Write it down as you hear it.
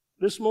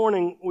This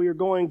morning we are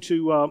going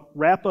to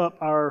wrap up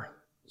our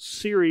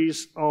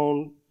series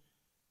on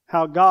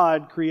how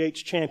God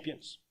creates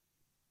champions.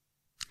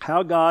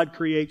 How God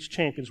creates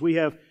champions. We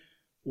have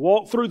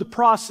walked through the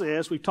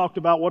process. We've talked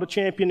about what a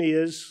champion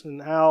is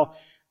and how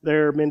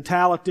their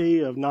mentality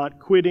of not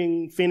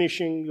quitting,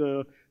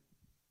 finishing,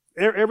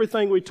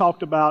 everything we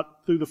talked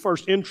about through the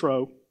first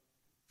intro.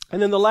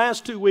 And then the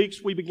last 2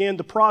 weeks we began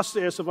the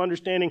process of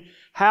understanding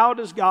how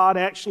does God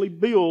actually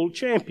build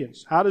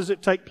champions? How does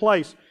it take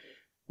place?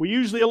 We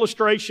use the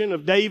illustration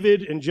of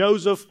David and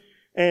Joseph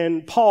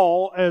and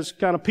Paul as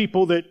kind of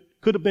people that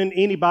could have been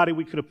anybody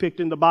we could have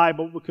picked in the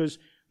Bible because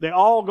they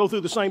all go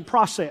through the same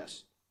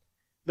process.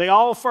 They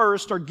all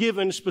first are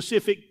given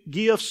specific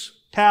gifts,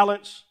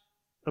 talents,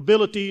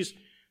 abilities.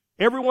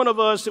 Every one of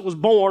us that was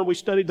born, we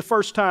studied the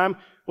first time,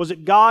 was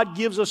that God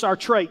gives us our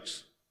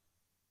traits.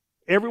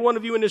 Every one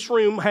of you in this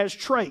room has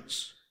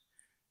traits.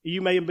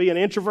 You may be an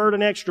introvert,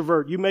 an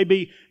extrovert. You may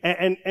be,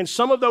 and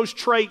some of those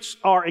traits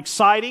are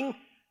exciting,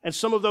 and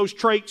some of those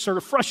traits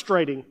are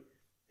frustrating.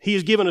 He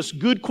has given us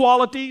good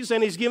qualities,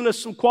 and He's given us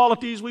some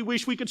qualities we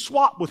wish we could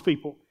swap with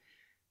people.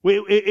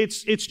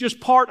 It's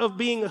just part of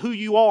being who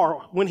you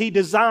are when He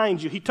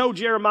designed you. He told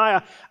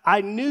Jeremiah,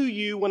 I knew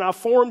you when I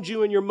formed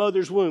you in your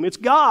mother's womb. It's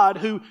God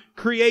who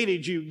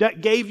created you,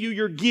 that gave you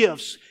your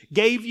gifts,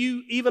 gave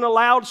you, even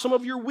allowed some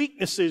of your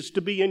weaknesses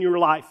to be in your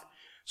life.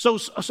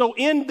 So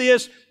in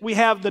this, we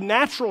have the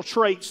natural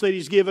traits that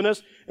He's given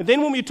us. And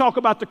then when we talk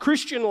about the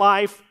Christian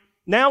life,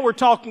 now we're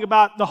talking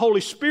about the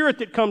Holy Spirit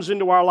that comes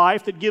into our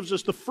life, that gives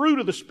us the fruit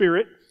of the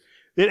Spirit,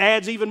 that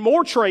adds even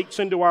more traits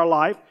into our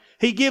life.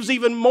 He gives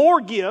even more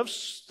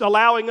gifts,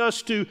 allowing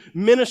us to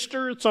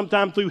minister,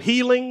 sometimes through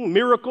healing,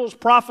 miracles,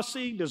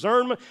 prophecy,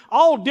 discernment,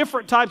 all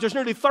different types. There's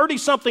nearly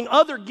 30-something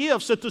other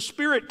gifts that the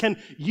Spirit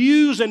can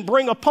use and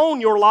bring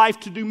upon your life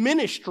to do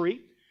ministry.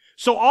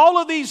 So all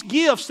of these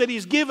gifts that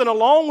He's given,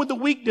 along with the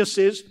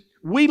weaknesses,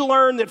 we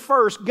learn that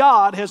first,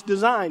 God has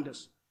designed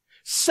us.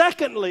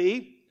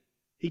 Secondly,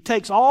 He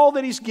takes all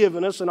that He's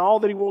given us and all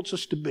that He wants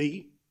us to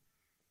be,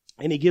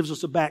 and He gives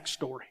us a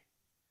backstory.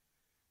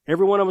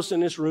 Every one of us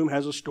in this room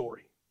has a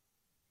story.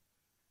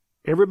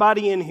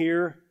 Everybody in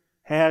here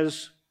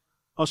has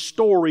a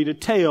story to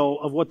tell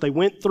of what they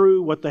went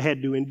through, what they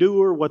had to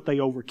endure, what they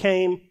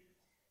overcame,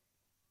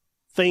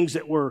 things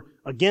that were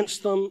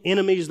against them,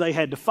 enemies they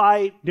had to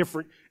fight,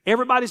 different.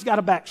 Everybody's got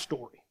a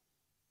backstory.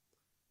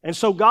 And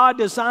so God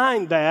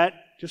designed that,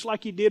 just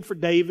like He did for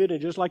David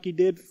and just like He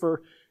did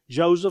for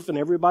Joseph and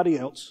everybody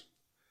else.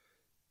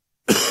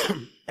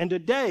 And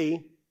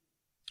today,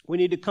 we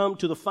need to come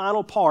to the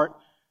final part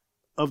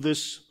of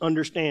this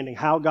understanding,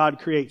 how God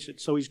creates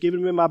it. So He's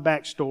given me my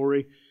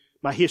backstory,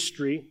 my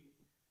history.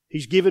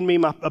 He's given me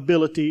my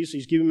abilities.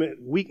 He's given me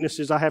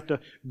weaknesses I have to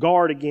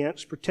guard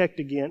against, protect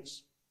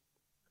against.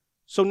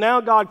 So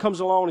now God comes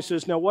along and He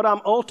says, now what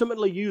I'm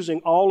ultimately using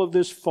all of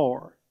this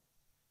for,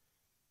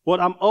 what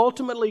I'm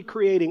ultimately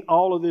creating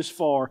all of this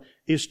for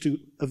is to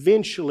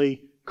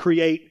eventually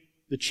create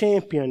the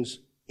champion's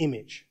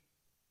image.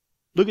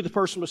 Look at the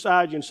person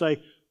beside you and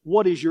say,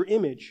 what is your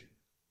image?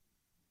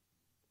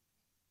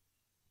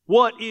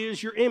 What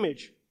is your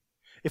image?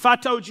 If I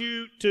told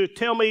you to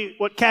tell me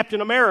what Captain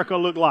America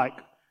looked like,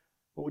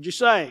 what would you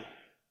say?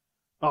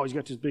 Oh, he's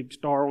got this big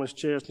star on his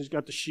chest, and he's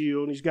got the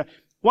shield, and he's got...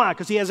 Why?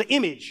 Because he has an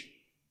image.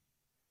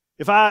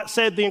 If I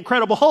said the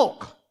Incredible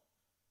Hulk,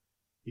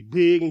 he's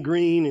big and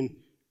green, and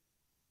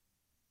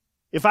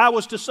if I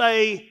was to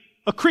say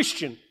a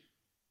Christian,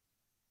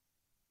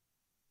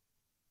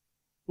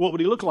 what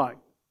would he look like?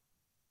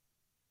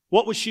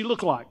 What would she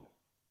look like?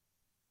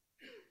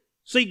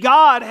 See,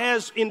 God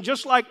has,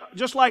 just like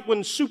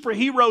when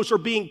superheroes are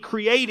being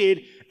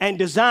created and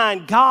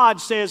designed,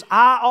 God says,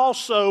 I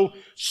also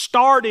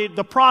started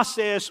the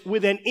process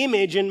with an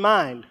image in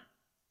mind.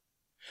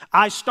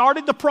 I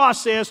started the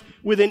process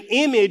with an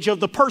image of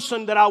the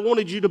person that I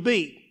wanted you to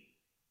be.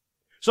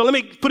 So let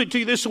me put it to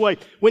you this way.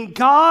 When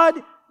God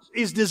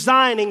is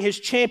designing His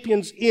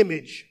champion's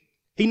image,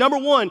 number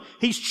one,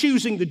 He's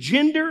choosing the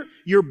gender,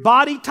 your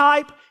body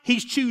type.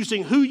 He's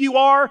choosing who you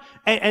are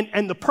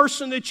and the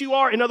person that you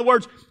are. In other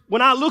words,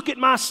 when I look at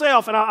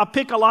myself, and I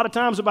pick a lot of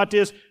times about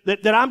this,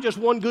 that I'm just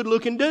one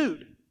good-looking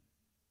dude.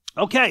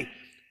 Okay,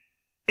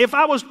 if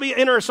I was to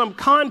enter some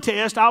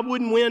contest, I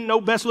wouldn't win no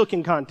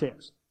best-looking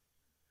contest.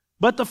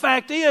 But the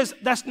fact is,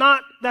 that's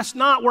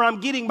not where I'm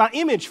getting my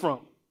image from.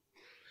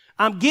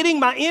 I'm getting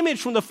my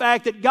image from the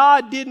fact that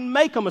God didn't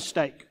make a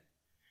mistake,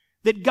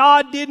 that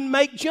God didn't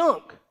make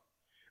junk,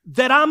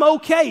 that I'm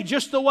okay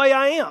just the way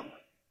I am.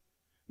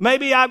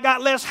 Maybe I've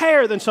got less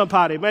hair than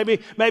somebody.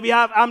 Maybe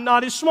I'm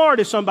not as smart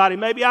as somebody.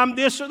 Maybe I'm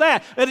this or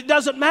that. But it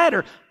doesn't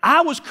matter.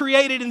 I was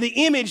created in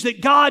the image that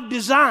God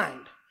designed.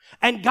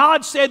 And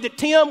God said that,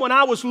 Tim, when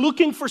I was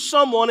looking for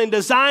someone and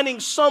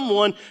designing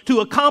someone to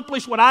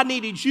accomplish what I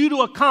needed you to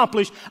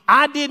accomplish,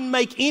 I didn't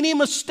make any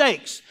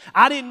mistakes.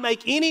 I didn't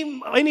make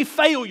any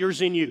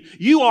failures in you.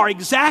 You are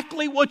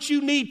exactly what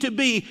you need to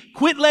be.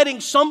 Quit letting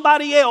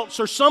somebody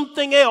else or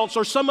something else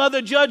or some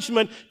other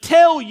judgment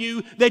tell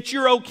you that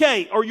you're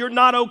okay or you're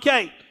not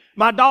okay.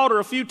 My daughter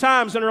a few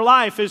times in her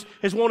life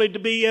has wanted to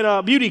be in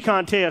a beauty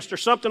contest or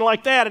something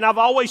like that, and I've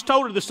always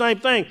told her the same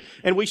thing.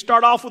 And we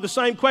start off with the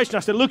same question. I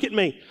said, look at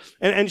me.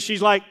 And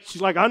she's like,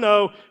 I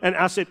know. And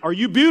I said, are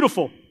you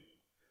beautiful?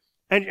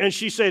 And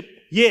she said,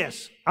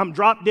 yes, I'm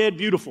drop dead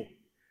beautiful.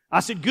 I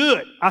said,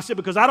 good. I said,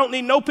 because I don't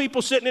need no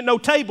people sitting at no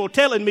table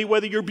telling me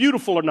whether you're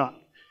beautiful or not.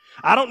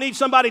 I don't need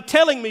somebody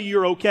telling me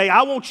you're okay.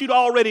 I want you to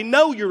already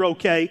know you're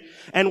okay.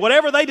 And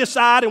whatever they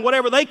decide and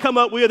whatever they come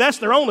up with, that's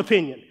their own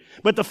opinion.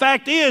 But the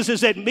fact is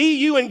that me,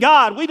 you, and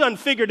God, we done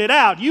figured it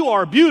out. You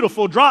are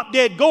beautiful, drop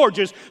dead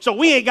gorgeous, so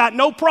we ain't got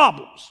no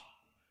problems.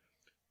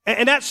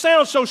 And that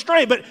sounds so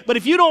strange, but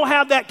if you don't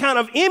have that kind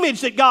of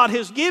image that God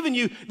has given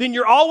you, then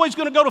you're always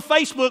going to go to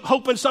Facebook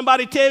hoping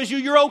somebody tells you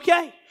you're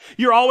okay.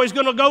 You're always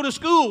going to go to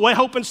school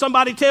hoping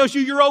somebody tells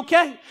you you're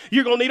okay.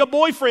 You're going to need a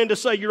boyfriend to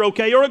say you're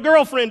okay or a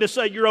girlfriend to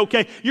say you're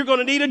okay. You're going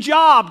to need a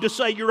job to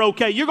say you're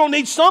okay. You're going to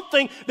need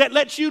something that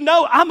lets you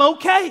know I'm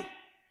okay.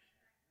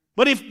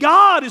 But if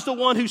God is the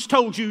one who's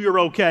told you you're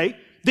okay,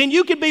 then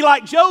you can be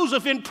like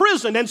Joseph in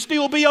prison and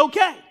still be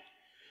okay.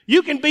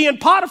 You can be in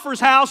Potiphar's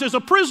house as a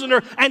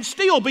prisoner and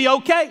still be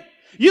okay.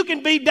 You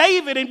can be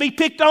David and be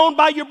picked on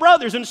by your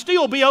brothers and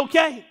still be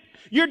okay.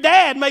 Your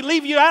dad may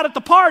leave you out at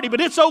the party, but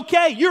it's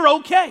okay. You're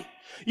okay.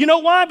 You know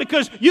why?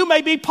 Because you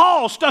may be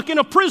Paul stuck in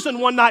a prison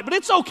one night, but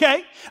it's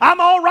okay. I'm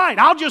all right.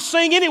 I'll just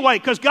sing anyway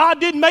because God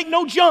didn't make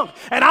no junk.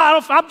 And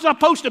if I'm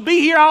supposed to be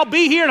here, I'll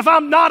be here. And if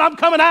I'm not, I'm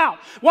coming out.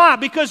 Why?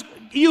 Because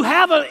you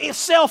have a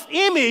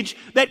self-image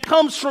that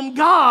comes from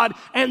God,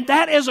 and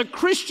that as a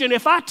Christian,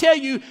 if I tell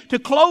you to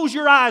close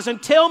your eyes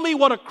and tell me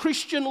what a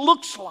Christian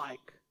looks like,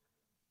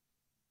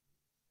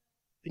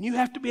 then you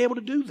have to be able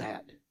to do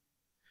that.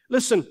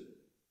 Listen,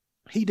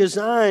 He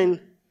designed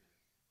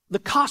the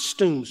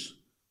costumes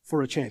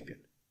for a champion.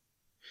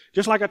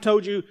 Just like I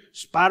told you,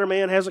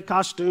 Spider-Man has a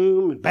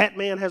costume and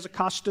Batman has a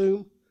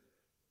costume.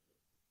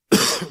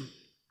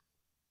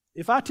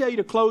 If I tell you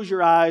to close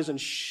your eyes and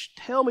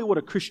tell me what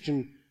a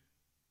Christian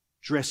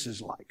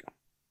dresses like,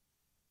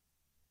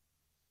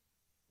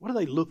 what do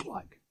they look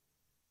like?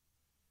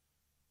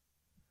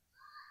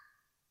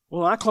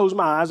 Well, when I close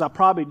my eyes, I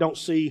probably don't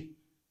see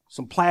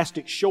some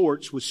plastic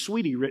shorts with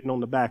Sweetie written on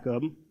the back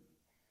of them.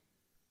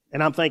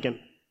 And I'm thinking,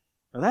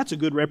 well, that's a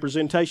good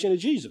representation of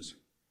Jesus.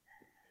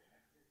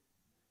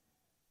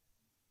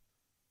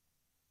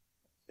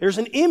 There's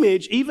an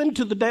image, even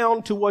to the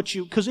down to what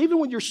you, because even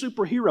with your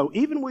superhero,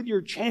 even with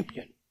your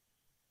champion,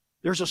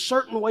 there's a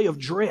certain way of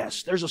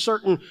dress. There's a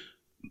certain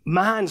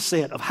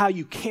mindset of how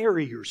you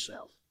carry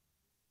yourself.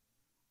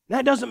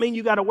 That doesn't mean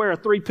you got to wear a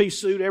 3-piece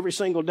suit every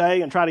single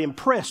day and try to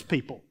impress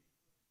people.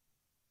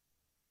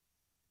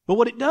 But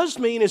what it does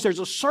mean is there's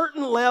a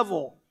certain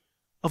level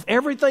of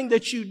everything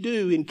that you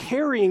do in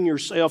carrying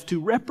yourself to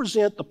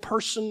represent the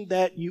person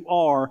that you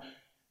are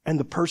and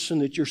the person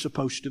that you're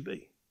supposed to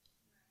be.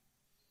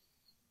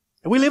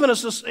 And we live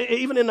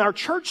even in our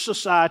church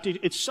society,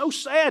 it's so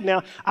sad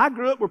now. I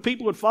grew up where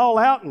people would fall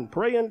out and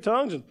pray in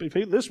tongues and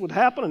this would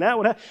happen and that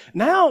would happen.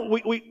 Now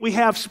we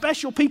have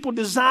special people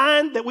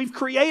designed that we've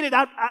created.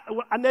 I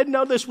didn't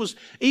know this was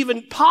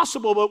even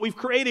possible, but we've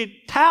created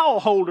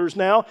towel holders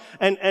now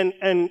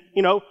and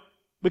you know,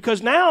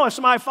 because now if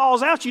somebody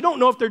falls out, you don't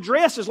know if their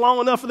dress is long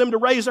enough for them to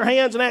raise their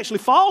hands and actually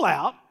fall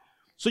out.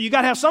 So you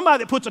got to have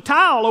somebody that puts a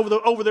towel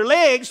over their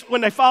legs when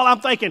they fall.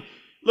 I'm thinking,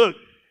 look,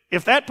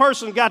 if that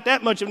person got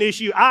that much of an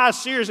issue, I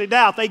seriously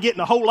doubt they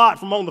getting a whole lot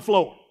from on the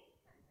floor.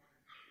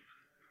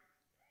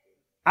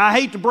 I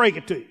hate to break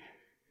it to you.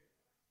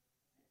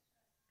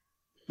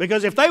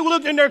 Because if they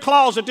looked in their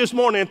closet this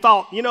morning and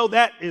thought, you know,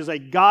 that is a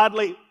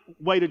godly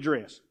way to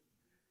dress,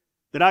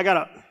 that I got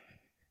to...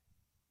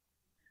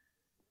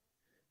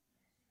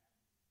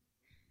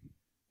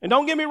 And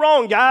don't get me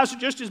wrong, guys,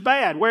 it's just as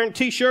bad. Wearing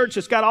T-shirts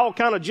that's got all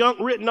kind of junk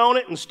written on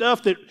it and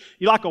stuff that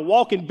you're like a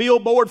walking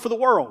billboard for the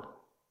world.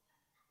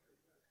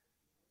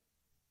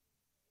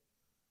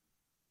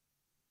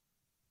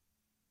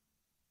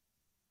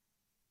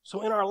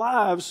 So in our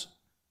lives,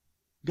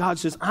 God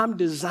says, I'm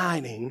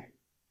designing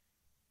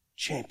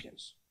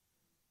champions.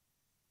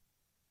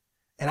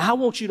 And I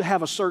want you to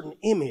have a certain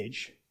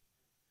image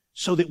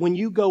so that when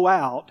you go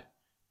out,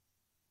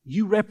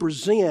 you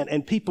represent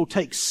and people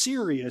take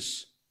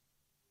serious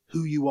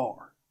who you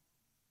are.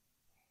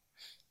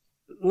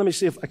 Let me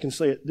see if I can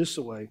say it this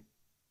way.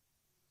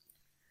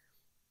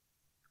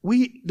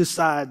 We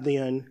decide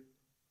then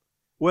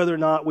whether or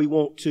not we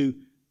want to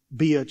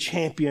be a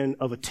champion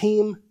of a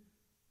team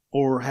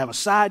or have a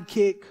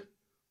sidekick,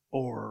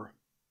 or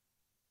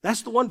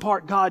that's the one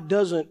part God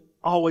doesn't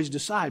always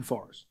decide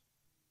for us.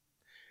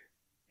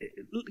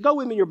 Go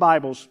with me in your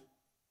Bibles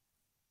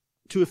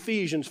to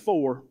Ephesians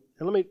 4,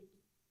 and let me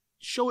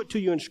show it to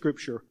you in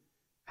Scripture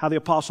how the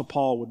Apostle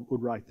Paul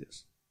would write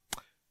this.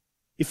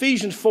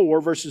 Ephesians 4,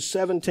 verses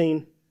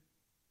 17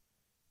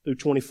 through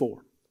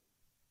 24.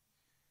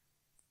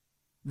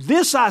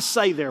 This I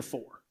say,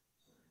 therefore,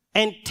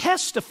 and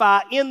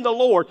testify in the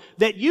Lord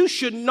that you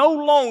should no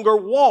longer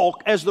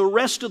walk as the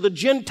rest of the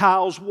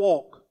Gentiles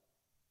walk,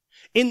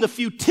 in the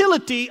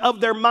futility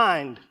of their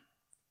mind,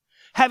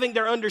 having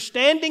their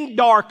understanding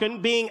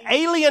darkened, being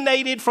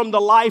alienated from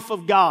the life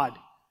of God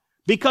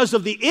because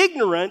of the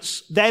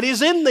ignorance that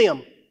is in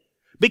them,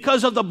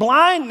 because of the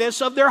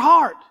blindness of their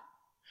heart,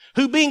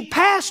 who being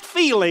past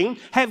feeling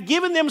have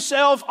given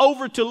themselves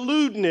over to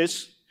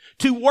lewdness,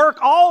 to work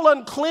all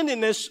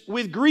uncleanness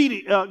with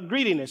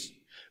greediness.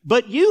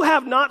 But you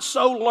have not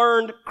so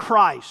learned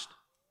Christ.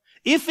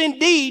 If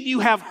indeed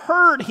you have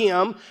heard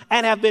him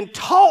and have been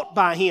taught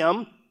by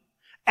him,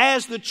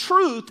 as the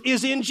truth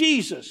is in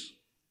Jesus.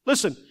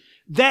 Listen,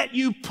 that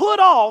you put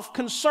off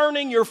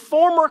concerning your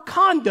former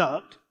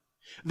conduct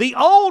the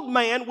old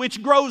man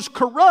which grows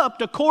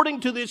corrupt according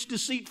to this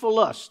deceitful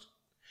lust,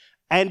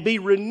 and be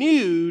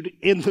renewed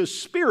in the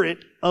spirit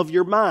of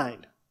your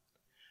mind,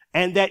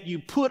 and that you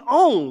put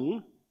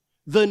on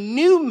the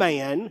new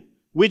man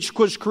which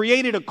was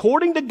created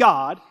according to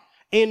God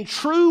in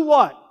true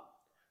what?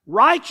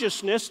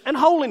 Righteousness and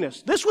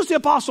holiness. This was the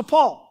Apostle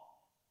Paul.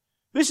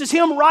 This is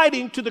him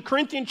writing to the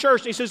Corinthian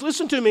church. And he says,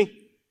 listen to me.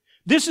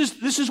 This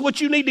is what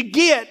you need to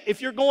get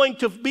if you're going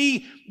to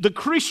be the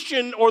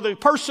Christian or the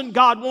person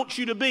God wants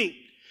you to be.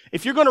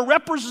 If you're going to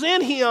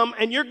represent him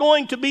and you're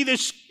going to be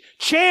this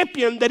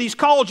champion that he's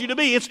called you to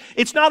be,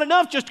 it's not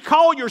enough just to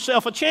call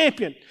yourself a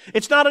champion.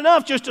 It's not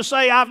enough just to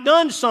say, I've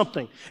done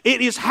something.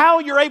 It is how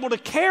you're able to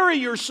carry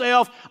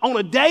yourself on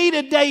a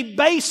day-to-day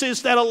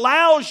basis that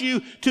allows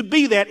you to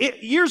be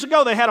that. Years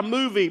ago, they had a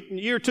movie in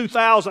the year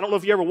 2000. I don't know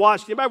if you ever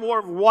watched it. Anybody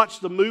ever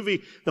watched the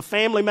movie The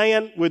Family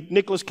Man with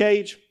Nicolas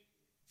Cage?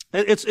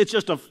 It's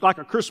just like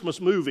a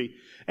Christmas movie.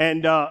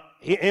 And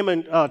him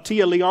and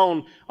Tia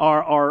Leon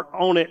are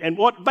on it. And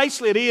what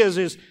basically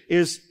it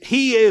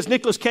is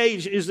Nicolas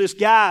Cage is this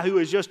guy who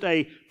is just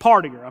a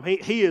partier. I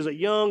mean, he is a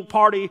young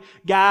party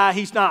guy.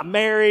 He's not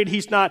married.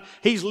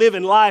 He's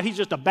living life. He's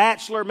just a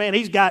bachelor, man.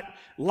 He's got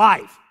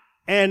life.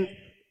 And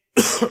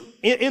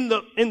in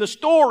the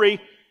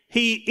story,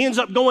 he ends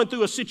up going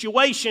through a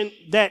situation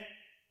that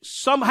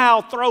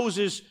somehow throws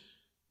his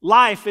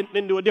life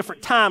into a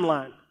different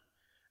timeline.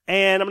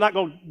 And I'm not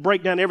going to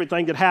break down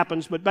everything that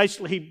happens, but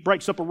basically he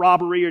breaks up a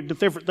robbery or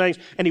different things,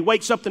 and he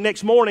wakes up the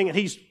next morning and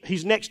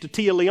he's next to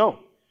Tia Leon.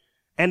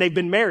 And they've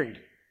been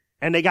married,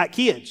 and they got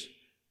kids.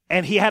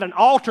 And he had an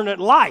alternate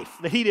life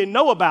that he didn't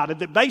know about it,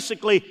 that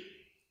basically,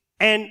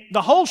 and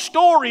the whole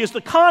story is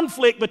the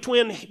conflict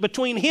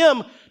between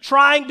him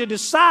trying to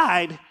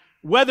decide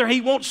whether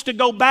he wants to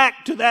go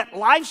back to that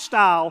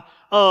lifestyle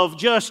of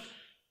just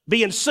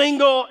being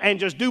single and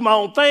just do my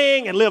own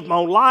thing and live my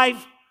own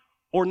life,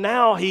 or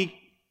now he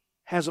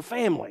has a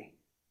family,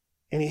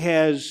 and he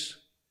has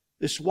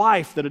this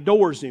wife that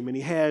adores him, and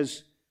he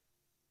has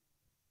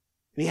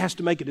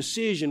to make a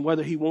decision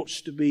whether he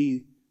wants to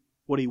be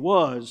what he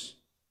was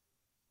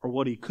or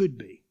what he could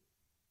be.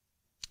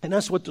 And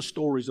that's what the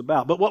story's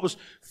about. But what was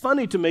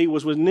funny to me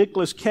was when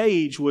Nicolas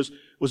Cage was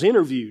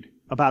interviewed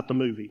about the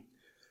movie.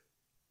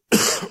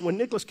 When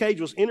Nicolas Cage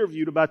was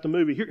interviewed about the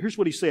movie, here's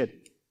what he said.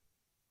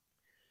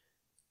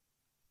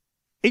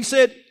 He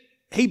said,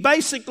 he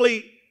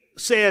basically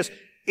says,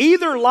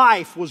 either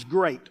life was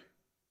great.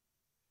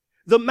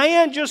 The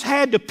man just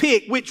had to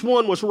pick which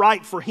one was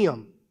right for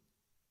him.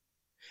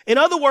 In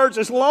other words,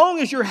 as long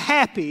as you're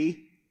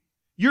happy,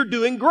 you're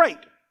doing great.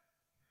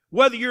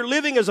 Whether you're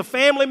living as a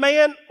family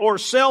man or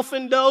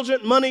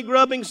self-indulgent,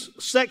 money-grubbing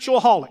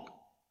sexual-holic.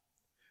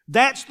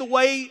 That's the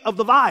way of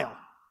the vile,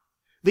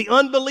 the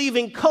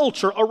unbelieving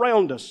culture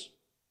around us.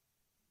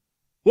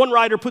 One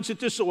writer puts it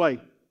this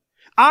way.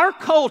 Our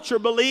culture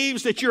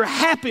believes that your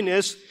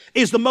happiness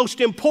is the most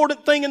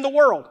important thing in the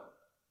world.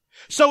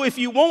 So if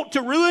you want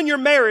to ruin your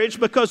marriage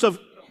because of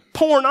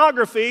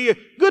pornography,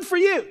 good for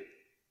you.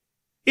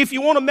 If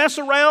you want to mess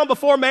around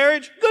before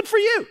marriage, good for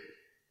you.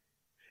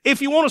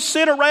 If you want to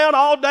sit around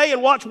all day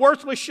and watch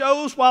worthless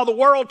shows while the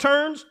world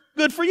turns,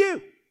 good for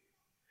you.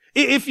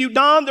 If you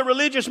don the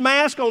religious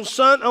mask on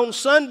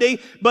Sunday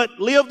but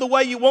live the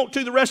way you want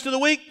to the rest of the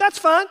week, that's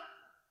fine.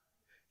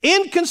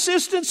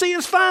 Inconsistency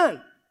is fine,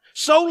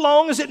 so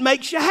long as it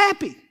makes you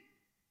happy.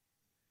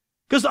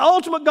 Because the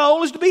ultimate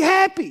goal is to be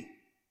happy,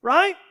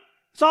 right?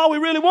 That's all we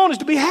really want, is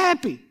to be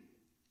happy.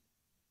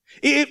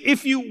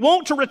 If you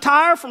want to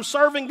retire from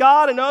serving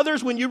God and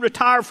others when you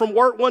retire from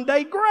work one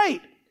day,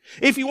 great.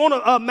 If you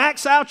want to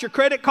max out your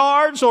credit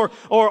cards or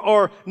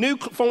new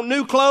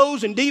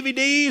clothes and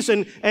DVDs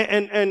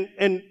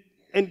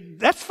and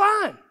that's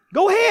fine.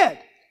 Go ahead.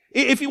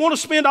 If you want to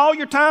spend all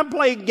your time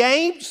playing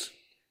games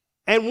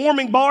and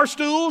warming bar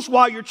stools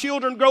while your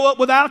children grow up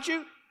without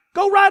you,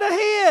 go right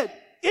ahead.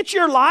 It's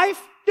your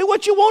life. Do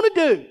what you want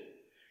to do.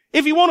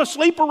 If you want to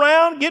sleep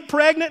around, get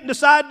pregnant, and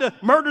decide to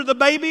murder the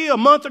baby a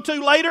month or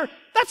two later,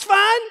 that's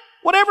fine.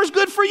 Whatever's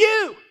good for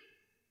you.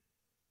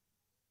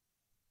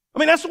 I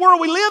mean, that's the world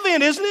we live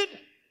in, isn't it?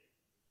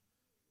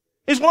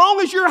 As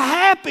long as you're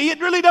happy, it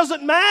really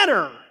doesn't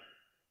matter.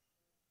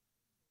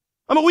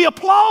 I mean, we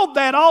applaud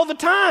that all the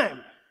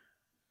time.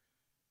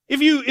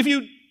 If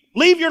you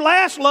leave your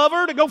last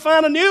lover to go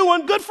find a new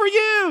one, good for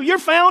you. You're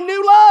found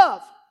new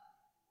love.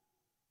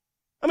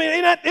 I mean,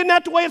 isn't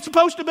that the way it's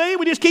supposed to be?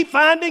 We just keep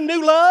finding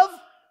new love?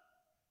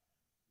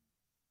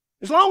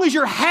 As long as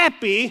you're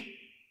happy,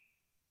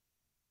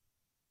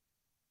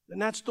 then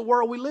that's the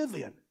world we live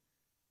in.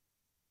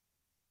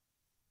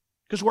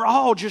 Because we're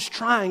all just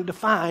trying to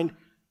find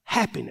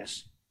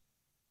happiness.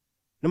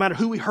 No matter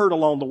who we hurt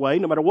along the way,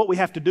 no matter what we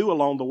have to do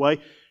along the way.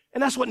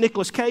 And that's what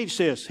Nicolas Cage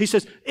says. He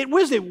says, it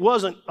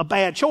wasn't a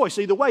bad choice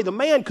either way. The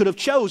man could have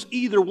chose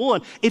either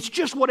one. It's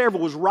just whatever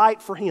was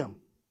right for him.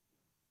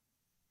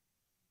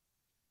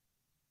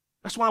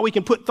 That's why we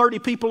can put 30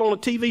 people on a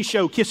TV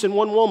show kissing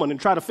one woman and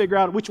try to figure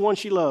out which one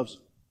she loves.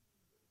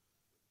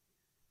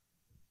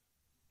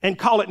 And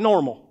call it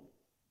normal.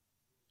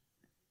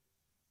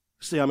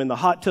 See, I'm in the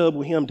hot tub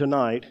with him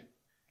tonight.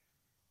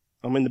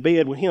 I'm in the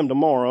bed with him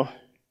tomorrow.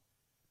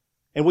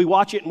 And we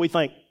watch it and we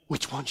think,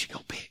 which one she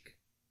gonna pick?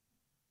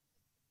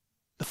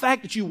 The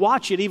fact that you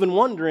watch it even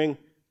wondering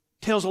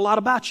tells a lot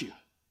about you.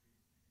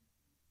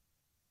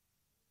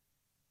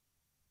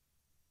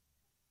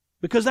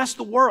 Because that's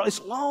the world. It's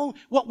long.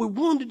 What we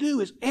want to do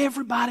is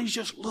everybody's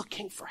just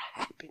looking for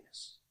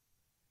happiness.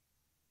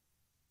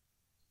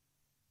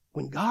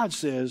 When God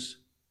says,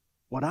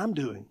 what I'm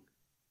doing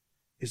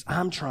is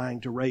I'm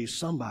trying to raise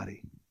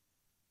somebody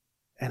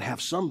and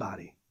have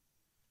somebody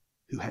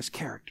who has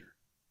character.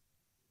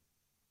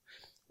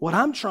 What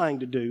I'm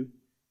trying to do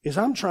is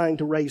I'm trying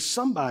to raise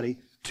somebody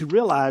to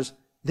realize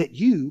that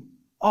you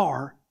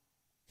are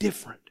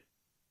different.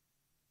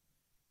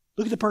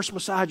 Look at the person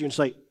beside you and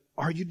say,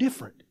 are you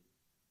different?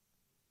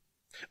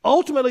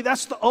 Ultimately,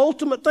 that's the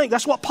ultimate thing.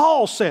 That's what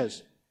Paul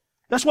says.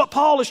 That's what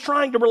Paul is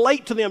trying to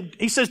relate to them.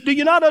 He says, do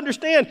you not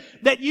understand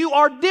that you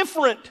are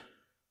different?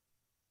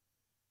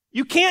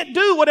 You can't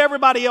do what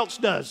everybody else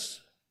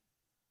does.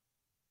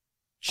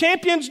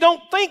 Champions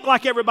don't think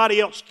like everybody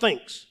else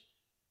thinks.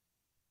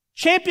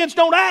 Champions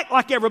don't act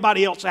like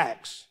everybody else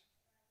acts.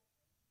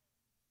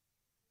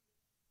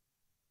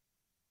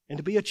 And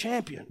to be a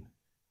champion,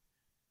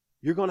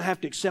 you're going to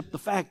have to accept the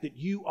fact that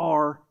you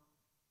are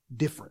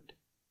different.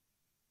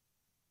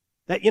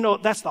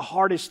 That's the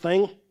hardest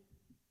thing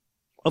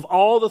of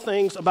all the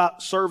things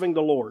about serving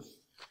the Lord.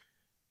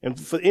 And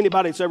for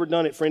anybody that's ever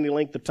done it for any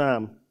length of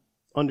time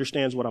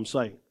understands what I'm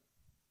saying.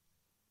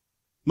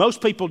 Most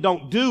people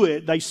don't do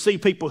it. They see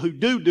people who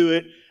do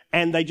it,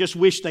 and they just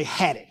wish they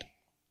had it.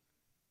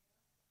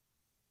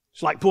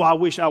 It's like, boy, I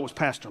wish I was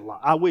Pastor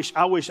Lott. I wish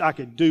I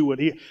could do what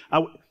he...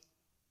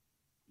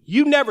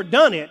 You've never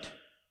done it,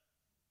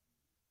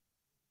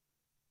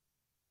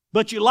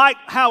 but you like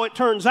how it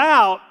turns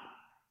out.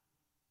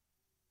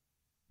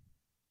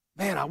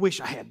 Man, I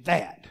wish I had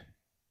that.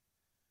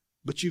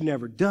 But you've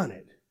never done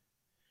it.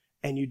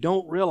 And you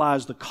don't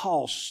realize the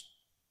cost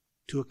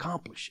to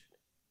accomplish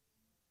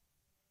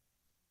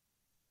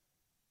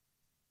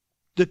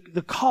it.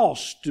 The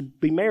cost to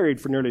be married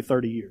for nearly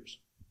 30 years.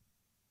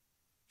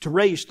 To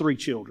raise 3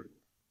 children.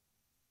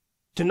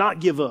 To not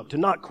give up. To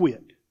not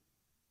quit.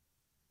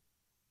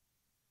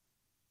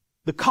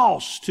 The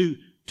cost to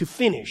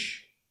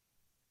finish.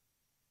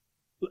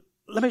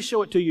 Let me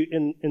show it to you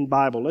in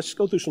Bible. Let's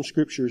go through some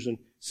scriptures and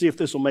see if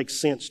this will make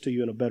sense to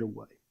you in a better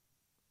way.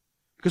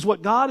 Because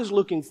what God is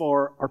looking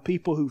for are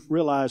people who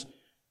realize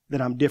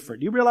that I'm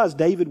different. Do you realize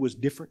David was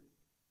different?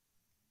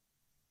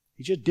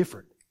 He's just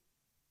different.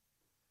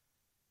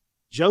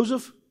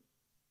 Joseph,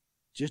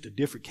 just a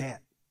different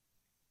cat.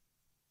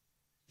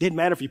 Didn't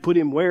matter if you put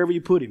him wherever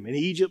you put him. In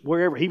Egypt,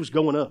 wherever, he was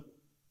going up.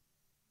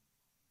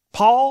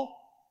 Paul,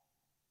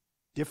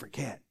 different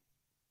cat.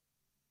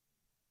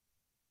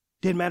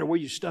 Didn't matter where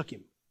you stuck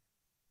him.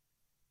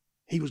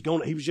 He was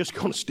just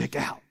going to stick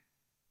out.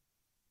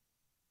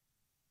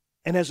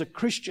 And as a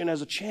Christian,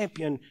 as a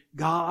champion,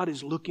 God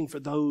is looking for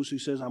those who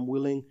says, I'm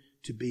willing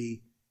to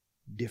be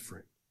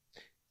different.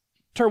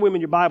 Turn with me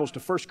in your Bibles to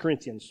 1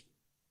 Corinthians.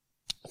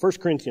 1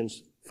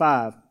 Corinthians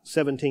 5,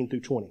 17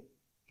 through 20.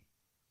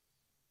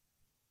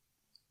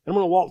 I'm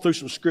going to walk through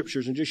some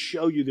scriptures and just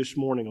show you this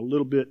morning a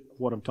little bit of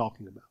what I'm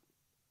talking about.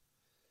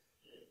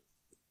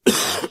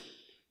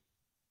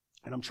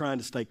 And I'm trying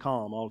to stay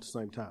calm all at the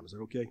same time. Is that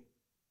okay?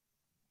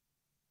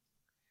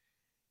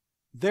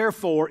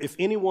 Therefore, if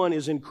anyone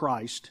is in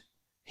Christ,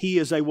 he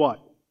is a what?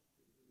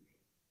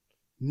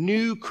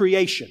 New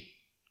creation.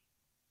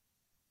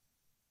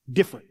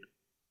 Different.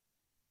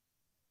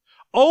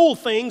 Old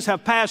things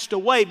have passed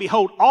away.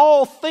 Behold,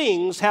 all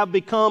things have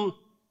become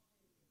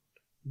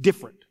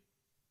different.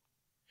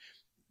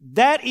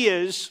 That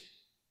is,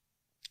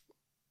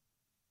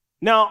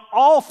 now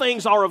all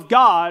things are of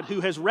God,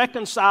 who has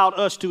reconciled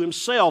us to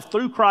himself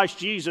through Christ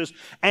Jesus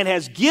and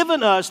has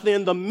given us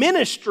then the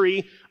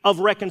ministry of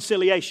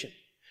reconciliation.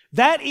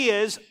 That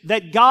is,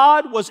 that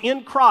God was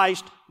in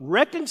Christ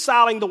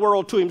reconciling the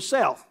world to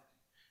himself,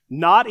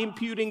 not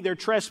imputing their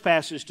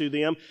trespasses to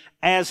them,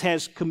 as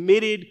has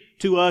committed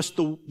to us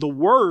the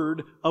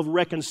word of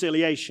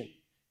reconciliation.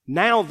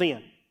 Now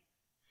then,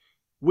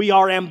 we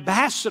are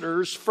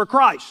ambassadors for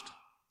Christ,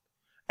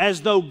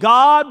 as though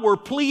God were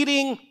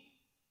pleading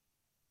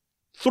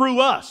through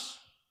us.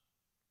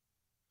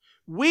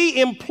 We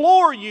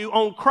implore you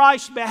on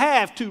Christ's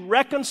behalf to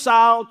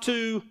reconcile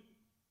to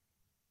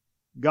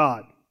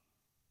God.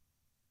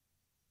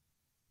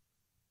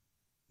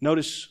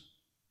 Notice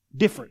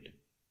different.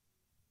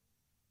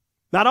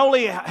 Not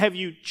only have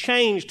you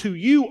changed who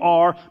you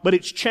are, but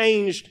it's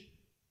changed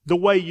the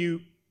way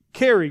you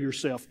carry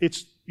yourself.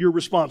 It's your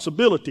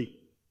responsibility.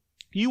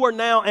 You are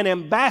now an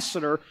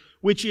ambassador,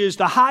 which is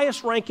the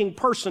highest ranking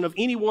person of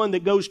anyone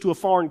that goes to a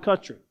foreign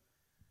country.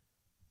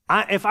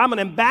 If I'm an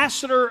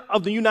ambassador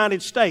of the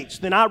United States,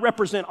 then I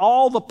represent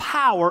all the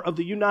power of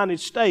the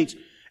United States.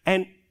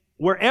 And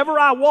wherever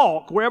I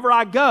walk, wherever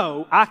I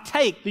go, I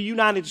take the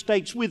United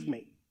States with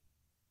me.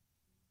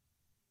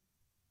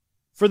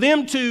 For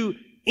them to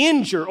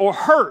injure or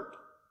hurt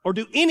or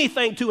do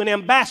anything to an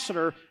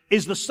ambassador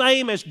is the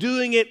same as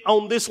doing it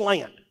on this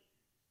land.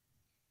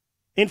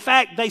 In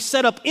fact, they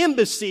set up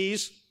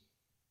embassies,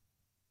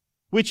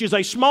 which is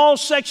a small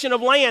section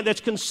of land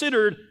that's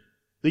considered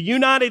the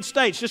United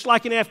States, just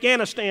like in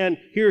Afghanistan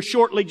here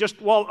shortly, just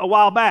a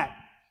while back.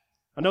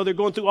 I know they're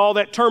going through all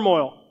that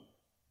turmoil.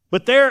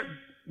 But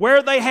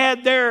where they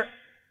had their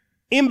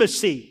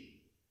embassy,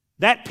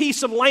 that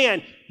piece of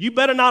land, you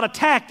better not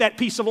attack that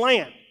piece of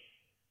land,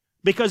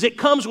 because it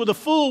comes with a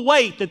full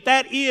weight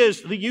that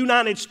is the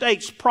United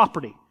States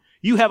property.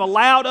 You have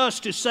allowed us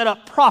to set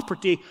up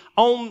property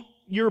on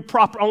your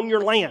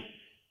land.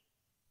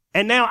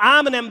 And now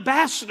I'm an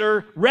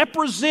ambassador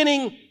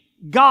representing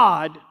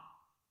God.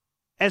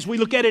 As we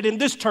look at it in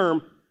this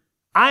term,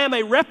 I am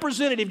a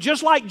representative,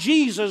 just like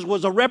Jesus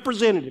was a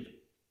representative.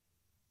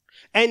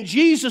 And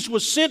Jesus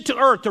was sent to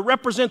earth to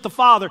represent the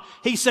Father.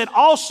 He said,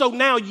 also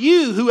now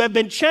you who have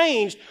been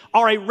changed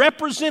are a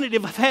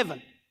representative of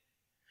heaven.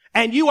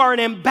 And you are an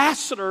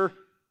ambassador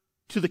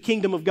to the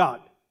kingdom of God.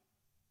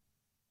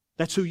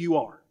 That's who you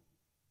are.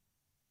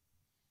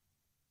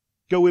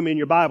 Go with me in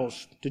your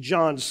Bibles to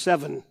John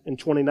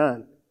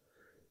 7:29.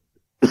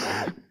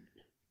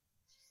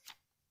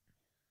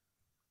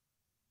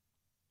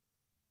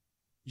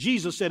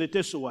 Jesus said it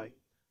this way,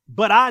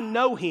 but I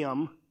know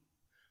him,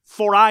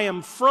 for I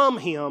am from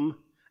him,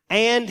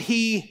 and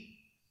he...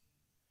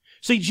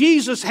 See,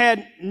 Jesus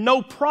had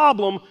no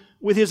problem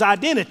with his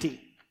identity.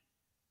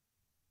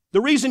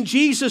 The reason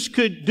Jesus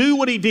could do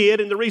what he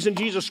did and the reason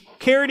Jesus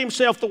carried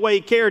himself the way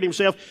he carried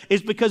himself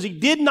is because he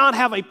did not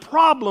have a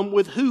problem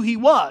with who he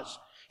was,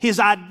 his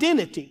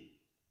identity.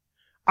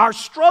 Our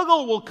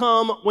struggle will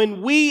come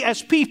when we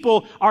as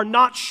people are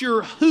not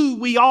sure who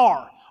we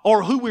are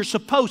or who we're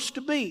supposed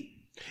to be.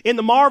 In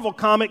the Marvel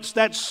comics,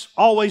 that's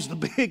always the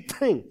big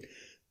thing.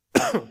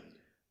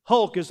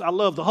 Hulk I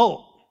love the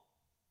Hulk.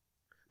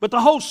 But the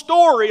whole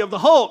story of the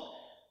Hulk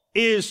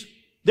is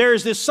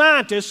there's this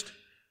scientist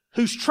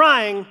who's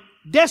trying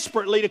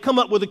desperately to come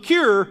up with a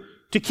cure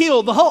to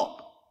kill the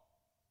Hulk.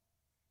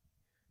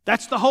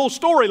 That's the whole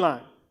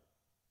storyline.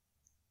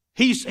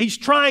 He's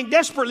trying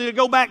desperately to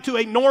go back to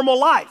a normal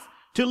life,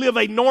 to live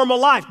a normal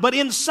life. But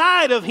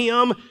inside of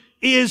him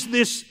is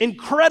this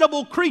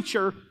incredible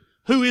creature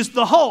who is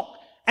the Hulk.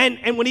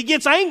 And when he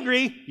gets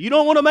angry, you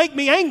don't want to make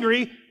me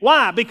angry.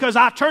 Why? Because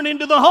I turn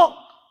into the Hulk.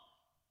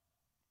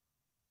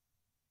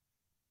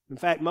 In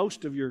fact,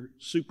 most of your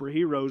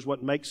superheroes,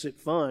 what makes it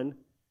fun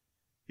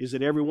is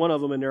that every one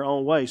of them in their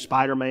own way.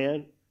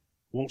 Spider-Man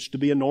wants to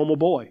be a normal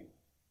boy.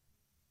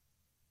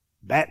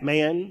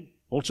 Batman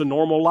wants a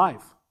normal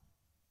life.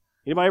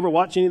 Anybody ever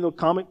watch any of the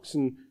comics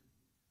and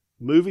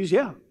movies?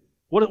 Yeah.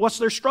 What's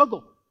their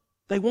struggle?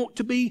 They want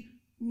to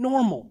be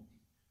normal.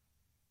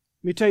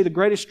 Let me tell you the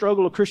greatest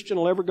struggle a Christian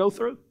will ever go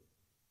through.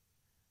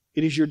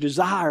 It is your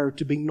desire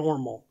to be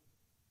normal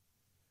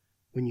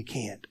when you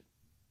can't.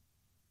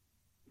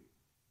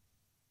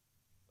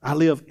 I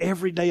live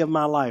every day of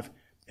my life,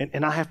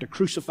 and I have to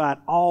crucify it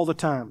all the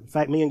time. In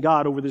fact, me and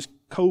God over this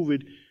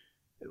COVID,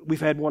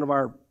 we've had one of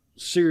our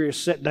serious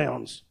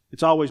set-downs.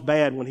 It's always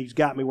bad when He's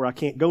got me where I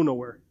can't go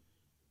nowhere.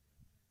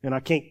 And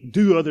I can't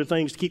do other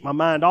things to keep my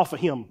mind off of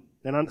Him.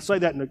 And I say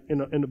that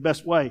in the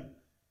best way.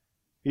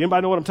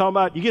 Anybody know what I'm talking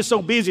about? You get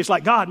so busy, it's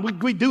like, God,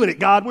 we're doing it,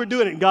 God, we're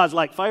doing it. And God's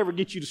like, if I ever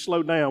get you to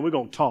slow down, we're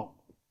going to talk.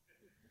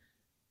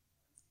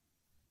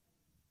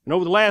 And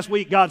over the last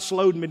week, God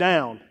slowed me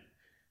down. And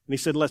He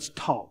said, let's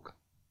talk.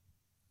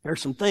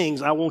 There's some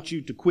things I want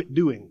you to quit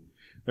doing.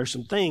 There's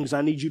some things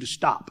I need you to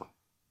stop.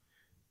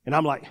 And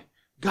I'm like,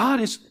 God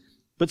is...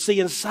 But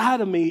see,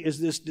 inside of me is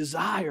this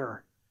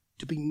desire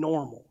to be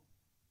normal.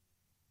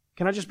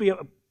 Can I just be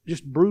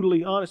just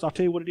brutally honest? I'll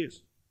tell you what it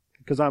is.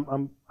 Because I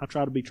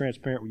try to be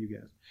transparent with you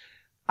guys.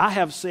 I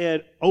have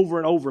said over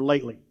and over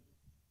lately,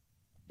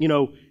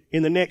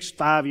 in the next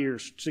 5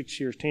 years, 6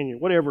 years, 10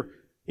 years, whatever,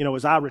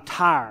 as I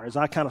retire, as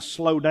I kind of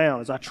slow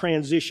down, as I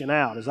transition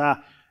out,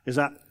 well,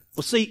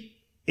 see,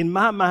 in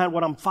my mind,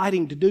 what I'm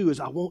fighting to do is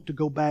I want to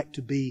go back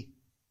to be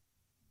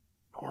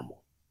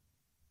normal.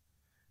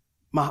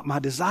 My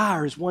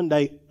desire is one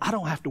day, I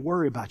don't have to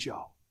worry about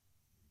y'all.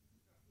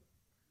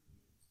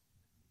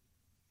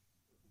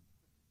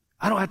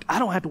 I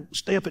don't have to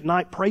stay up at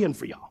night praying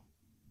for y'all.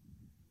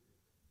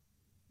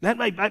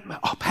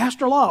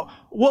 Pastor Law,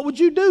 what would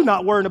you do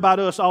not worrying about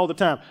us all the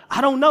time? I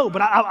don't know,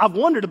 but I've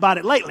wondered about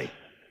it lately.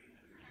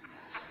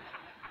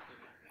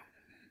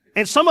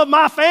 And some of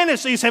my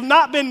fantasies have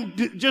not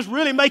been just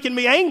really making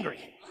me angry.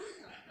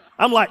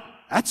 I'm like,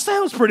 That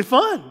sounds pretty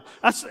fun.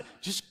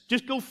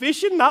 Just go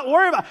fishing, not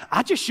worry about it.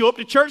 I just show up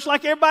to church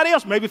like everybody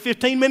else, maybe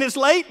 15 minutes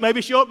late,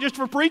 maybe show up just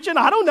for preaching.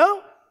 I don't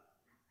know.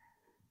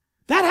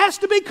 That has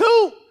to be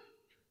cool.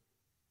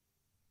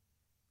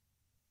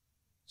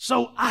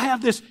 So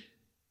I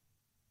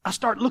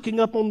start looking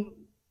up on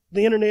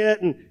the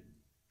internet and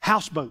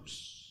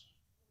houseboats.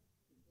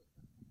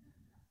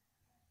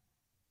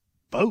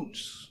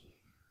 Boats.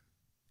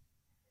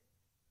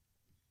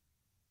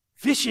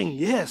 Fishing,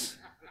 yes.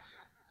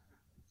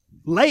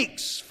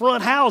 Lakes,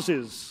 front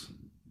houses.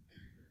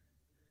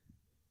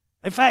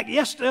 In fact,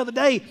 the other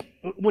day,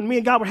 when me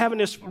and God were having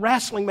this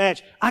wrestling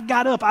match, I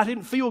got up. I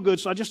didn't feel good,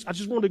 so I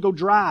just wanted to go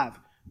drive.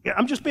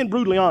 I'm just being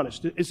brutally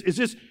honest. Is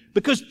this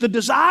because the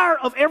desire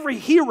of every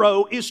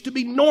hero is to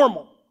be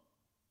normal?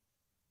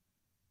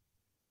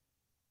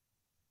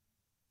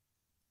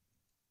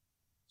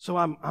 So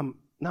I'm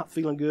not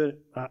feeling good.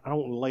 I don't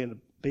want to lay in the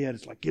bed.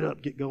 It's like, get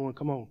up, get going,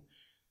 come on.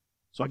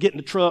 So I get in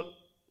the truck.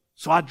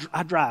 So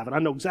I drive, and I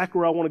know exactly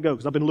where I want to go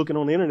because I've been looking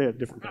on the internet at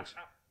different places.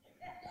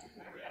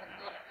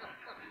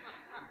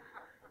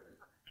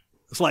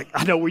 It's like,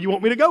 I know where you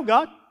want me to go,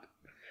 God.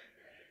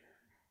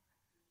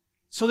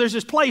 So there's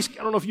this place,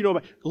 I don't know if you know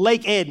about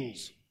Lake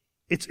Edens.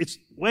 It's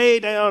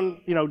way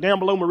down, down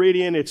below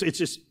Meridian. It's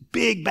this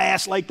big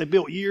bass lake they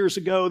built years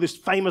ago. This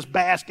famous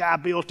bass guy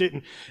built it,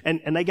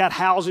 and they got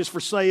houses for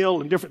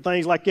sale and different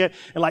things like that,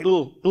 and like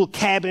little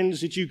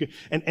cabins that you can,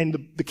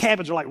 and the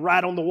cabins are like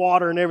right on the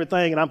water and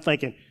everything. And I'm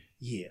thinking,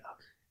 yeah,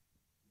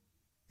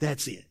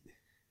 that's it.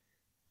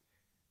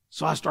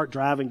 So I start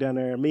driving down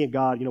there, and me and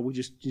God, we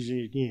just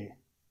yeah.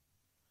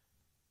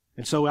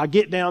 And so I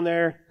get down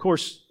there. Of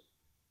course,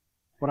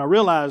 when I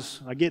realize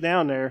I get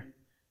down there,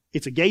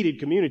 it's a gated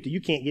community. You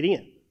can't get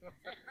in.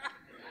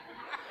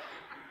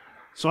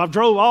 So I've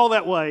drove all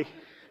that way.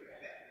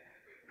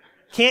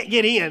 Can't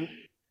get in.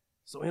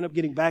 So I end up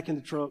getting back in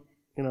the truck,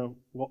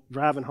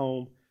 driving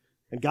home.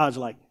 And God's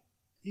like,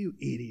 you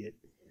idiot.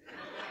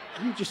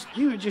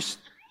 You're just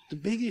the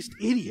biggest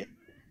idiot.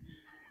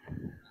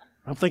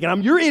 I'm thinking,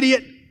 I'm your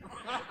idiot.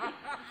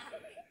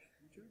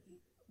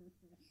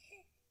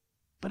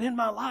 But in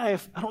my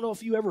life, I don't know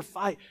if you ever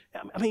fight.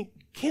 I mean,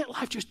 can't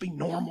life just be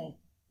normal?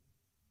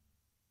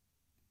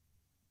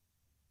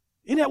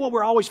 Isn't that what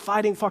we're always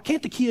fighting for?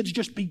 Can't the kids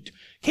just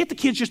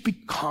be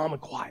calm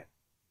and quiet?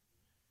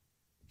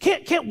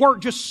 Can't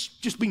work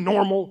just be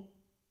normal?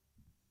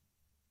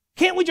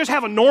 Can't we just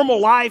have a normal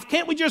life?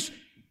 Can't we just,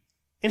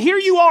 and here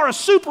you are, a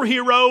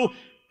superhero,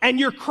 and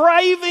you're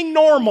craving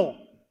normal.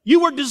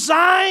 You were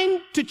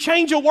designed to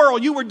change a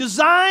world. You were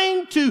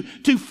designed to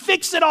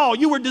fix it all.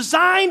 You were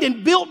designed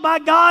and built by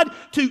God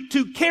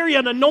to carry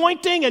an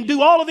anointing and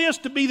do all of this,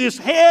 to be this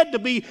head, to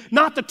be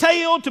not the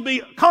tail, to be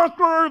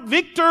conqueror,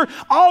 victor,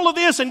 all of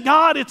this. And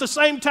God, at the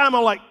same time,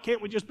 I'm like,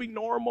 can't we just be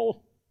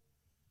normal?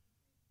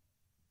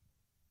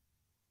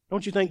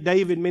 Don't you think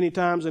David many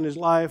times in his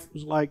life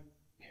was like,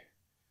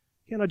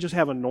 can't I just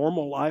have a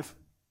normal life?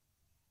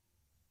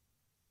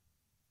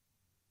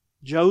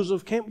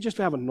 Joseph, can't we just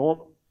have a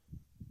normal?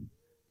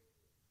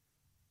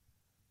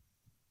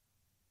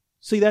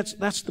 See, that's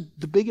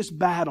the biggest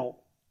battle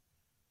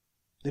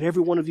that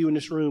every one of you in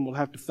this room will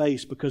have to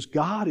face, because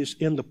God is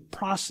in the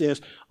process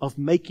of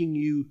making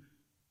you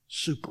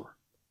super,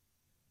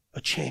 a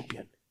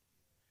champion.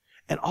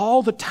 And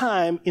all the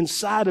time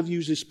inside of you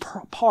is this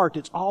part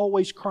that's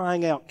always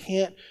crying out,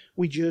 can't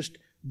we just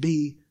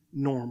be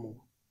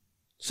normal?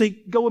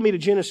 See, go with me to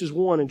Genesis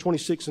 1 and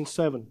 26 and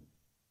 7.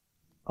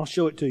 I'll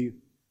show it to you.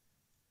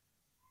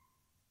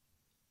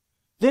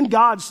 Then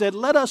God said,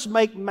 let us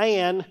make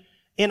man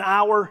in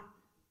our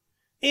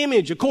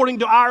image, according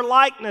to our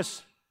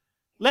likeness.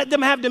 Let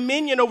them have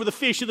dominion over the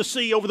fish of the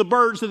sea, over the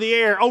birds of the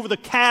air, over the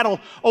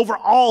cattle, over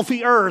all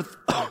the earth,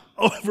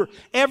 over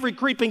every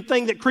creeping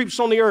thing that creeps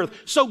on the earth.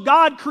 So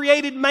God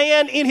created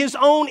man in His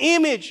own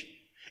image.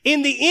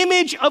 In the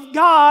image of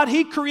God,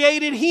 He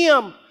created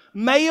him.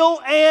 Male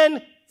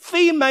and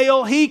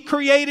female, He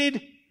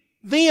created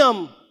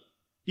them.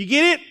 You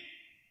get it?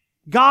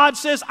 God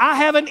says, I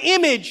have an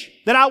image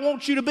that I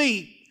want you to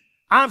be.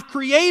 I've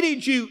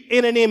created you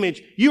in an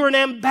image. You're an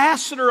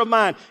ambassador of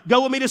mine.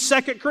 Go with me to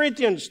 2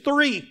 Corinthians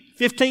 3,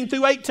 15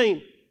 through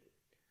 18.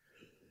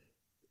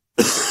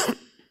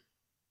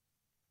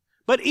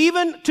 But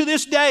even to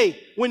this day,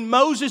 when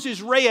Moses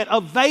is read,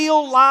 a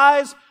veil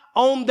lies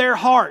on their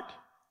heart.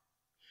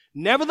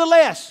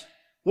 Nevertheless,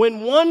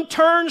 when one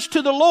turns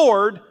to the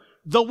Lord,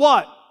 the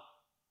what?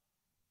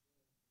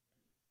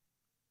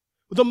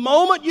 The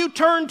moment you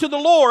turn to the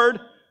Lord,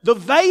 the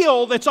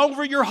veil that's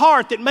over your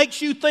heart that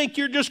makes you think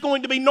you're just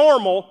going to be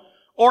normal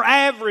or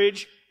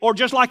average or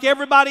just like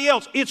everybody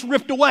else, it's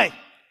ripped away.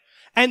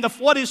 And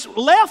what is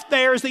left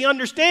there is the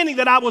understanding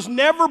that I was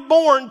never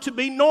born to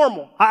be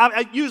normal.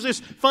 I use this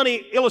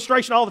funny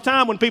illustration all the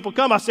time when people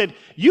come. I said,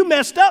 you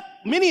messed up,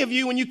 many of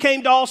you, when you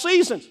came to All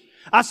Seasons.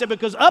 I said,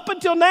 because up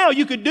until now,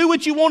 you could do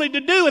what you wanted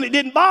to do and it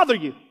didn't bother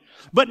you.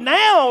 But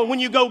now, when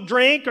you go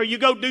drink or you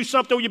go do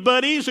something with your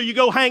buddies or you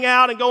go hang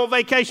out and go on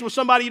vacation with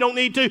somebody you don't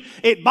need to,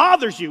 it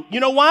bothers you. You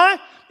know why?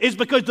 It's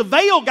because the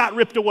veil got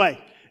ripped away.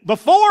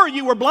 Before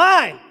you were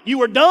blind. You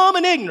were dumb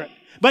and ignorant.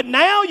 But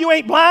now you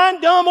ain't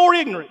blind, dumb, or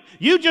ignorant.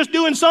 You just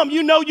doing something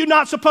you know you're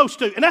not supposed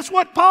to. And that's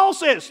what Paul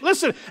says.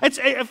 Listen,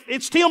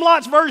 it's Tim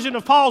Lott's version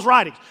of Paul's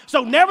writings.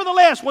 So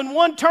nevertheless, when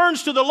one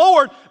turns to the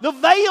Lord, the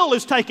veil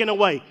is taken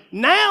away.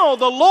 Now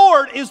the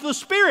Lord is the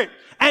Spirit.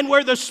 And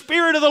where the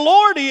Spirit of the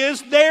Lord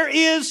is, there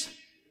is.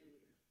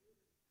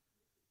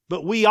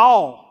 But we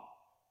all,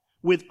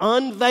 with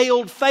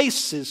unveiled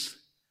faces,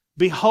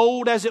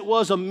 behold as it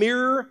was a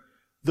mirror,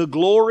 the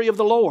glory of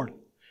the Lord.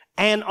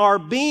 And are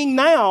being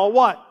now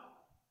what?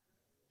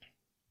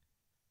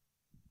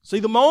 See,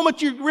 the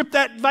moment you rip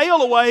that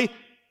veil away,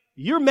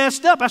 you're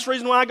messed up. That's the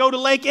reason why I go to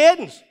Lake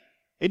Edens.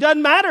 It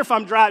doesn't matter if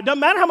I'm dry. It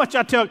doesn't matter how much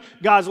I tell.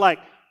 God's like,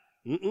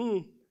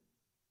 I'm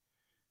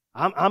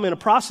in a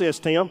process,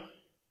 Tim.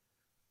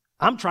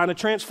 I'm trying to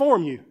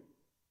transform you.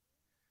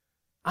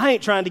 I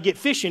ain't trying to get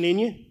fishing in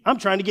you. I'm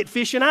trying to get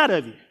fishing out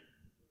of you.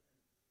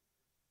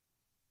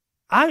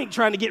 I ain't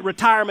trying to get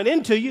retirement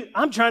into you.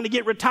 I'm trying to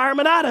get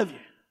retirement out of you.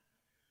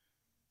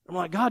 I'm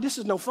like, God, this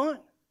is no fun.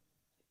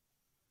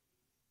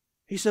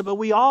 He said, but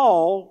we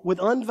all, with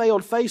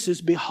unveiled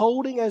faces,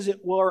 beholding as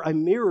it were a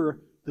mirror,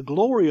 the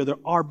glory of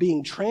are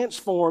being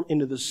transformed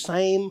into the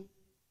same,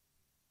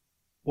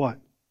 what?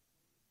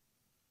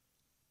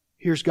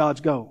 Here's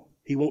God's goal.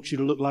 He wants you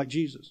to look like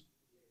Jesus.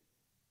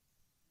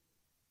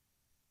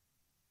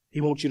 He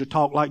wants you to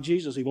talk like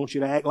Jesus. He wants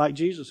you to act like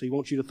Jesus. He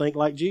wants you to think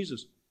like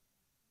Jesus.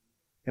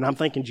 And I'm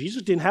thinking,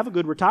 Jesus didn't have a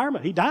good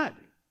retirement. He died.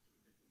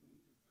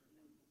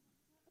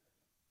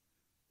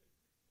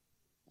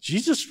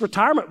 Jesus'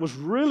 retirement was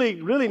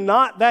really, really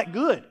not that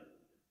good.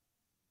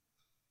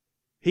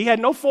 He had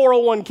no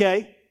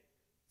 401k.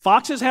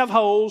 Foxes have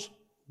holes.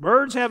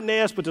 Birds have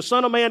nests, but the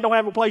Son of Man don't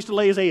have a place to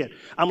lay his head.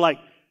 I'm like,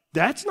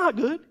 that's not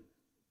good.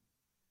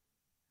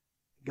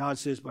 God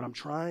says, but I'm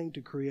trying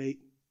to create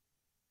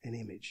an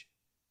image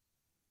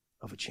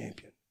of a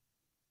champion.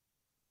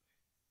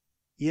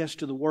 Yes,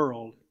 to the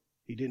world,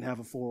 he didn't have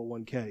a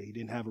 401k. He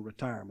didn't have a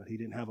retirement. He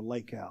didn't have a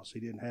lake house.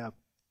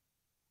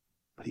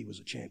 But he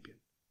was a champion.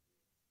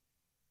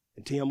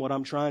 And Tim, what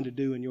I'm trying to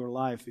do in your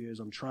life is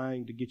I'm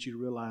trying to get you to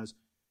realize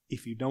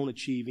if you don't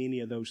achieve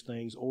any of those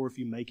things or if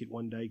you make it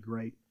one day,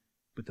 great.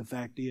 But the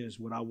fact is,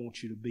 what I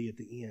want you to be at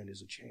the end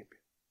is a champion.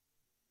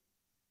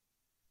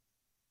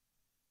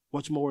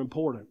 What's more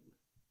important?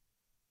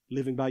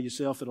 Living by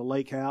yourself at a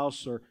lake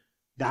house or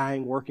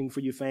dying working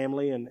for your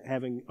family and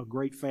having a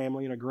great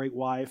family and a great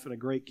wife and a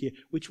great kid?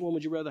 Which one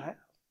would you rather have?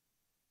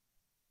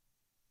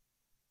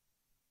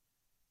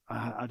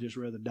 I'd just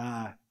rather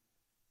die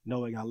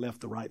knowing I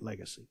left the right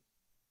legacy.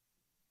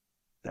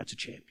 That's a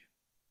champion.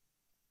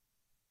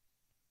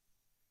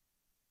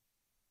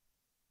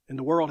 And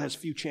the world has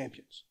few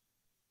champions.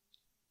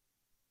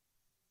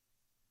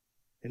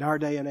 In our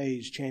day and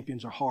age,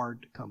 champions are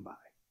hard to come by.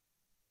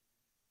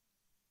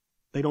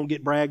 They don't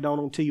get bragged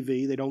on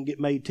TV. They don't get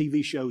made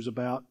TV shows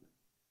about.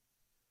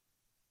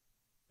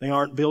 They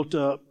aren't built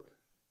up.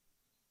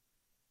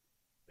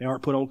 They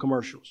aren't put on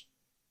commercials.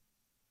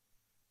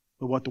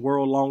 But what the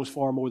world longs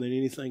for more than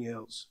anything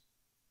else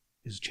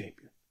is a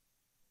champion.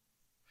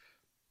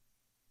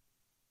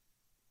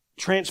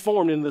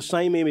 Transformed into the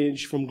same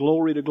image from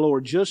glory to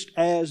glory, just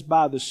as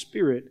by the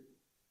Spirit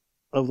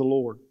of the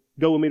Lord.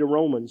 Go with me to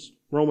Romans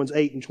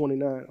 8 and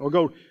 29. Or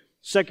go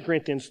 2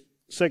 Corinthians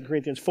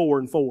 4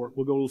 and 4.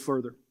 We'll go a little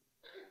further.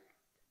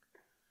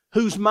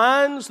 Whose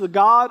minds the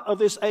God of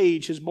this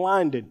age has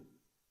blinded,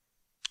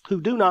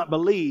 who do not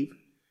believe,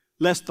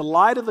 lest the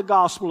light of the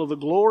gospel of the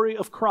glory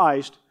of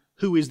Christ,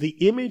 who is the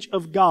image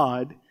of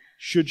God,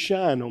 should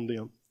shine on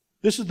them.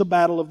 This is the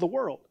battle of the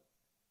world.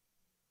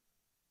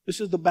 This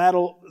is the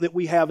battle that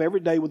we have every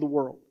day with the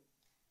world.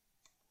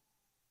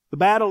 The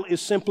battle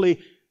is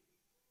simply,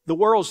 the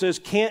world says,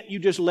 can't you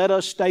just let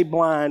us stay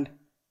blind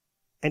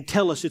and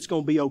tell us it's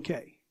going to be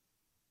okay?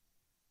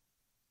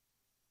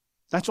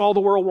 That's all the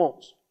world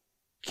wants.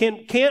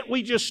 Can't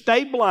we just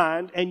stay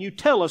blind and you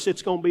tell us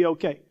it's going to be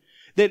okay?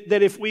 That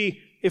if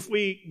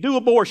we do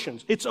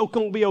abortions, it's going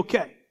to be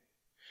okay.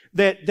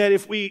 That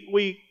if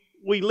we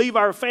leave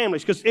our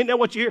families, because isn't that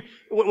what you hear?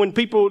 When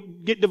people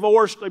get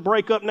divorced, they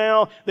break up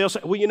now, they'll say,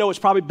 well, you know, it's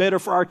probably better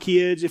for our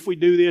kids if we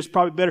do this,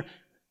 probably better.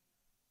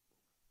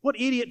 What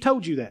idiot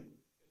told you that?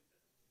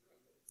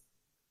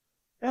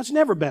 That's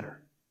never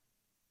better.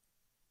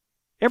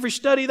 Every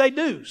study they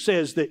do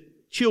says that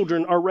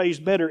children are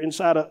raised better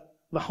inside of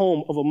the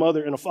home of a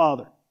mother and a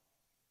father.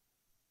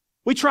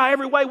 We try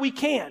every way we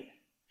can.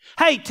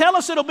 Hey, tell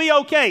us it'll be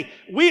okay.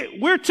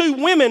 We're two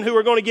women who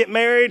are going to get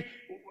married.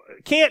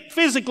 Can't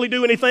physically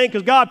do anything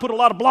because God put a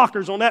lot of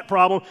blockers on that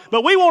problem.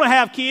 But we want to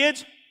have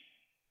kids.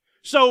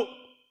 So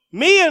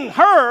me and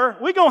her,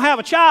 we're going to have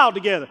a child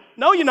together.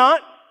 No, you're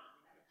not.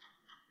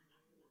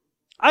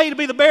 I hate to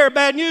be the bearer of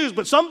bad news,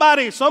 but some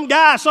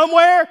guy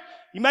somewhere,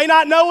 you may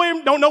not know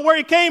him, don't know where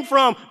he came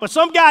from, but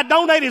some guy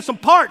donated some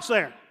parts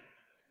there.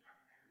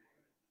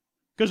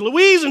 Because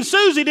Louise and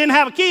Susie didn't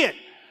have a kid.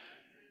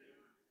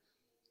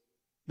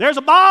 There's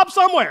a Bob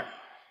somewhere.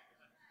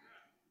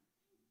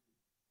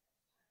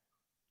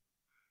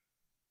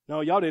 No,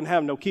 y'all didn't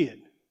have no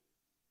kid.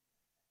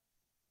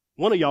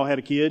 One of y'all had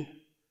a kid.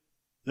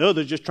 The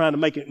other's just trying to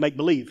make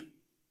believe.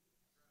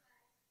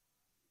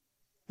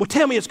 Well,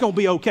 tell me it's going to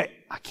be okay.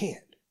 I can't.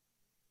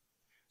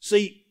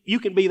 See, you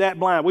can be that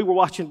blind. We were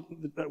watching,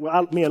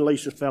 me and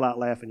Lisa fell out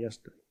laughing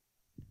yesterday.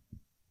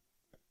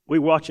 We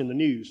were watching the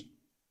news.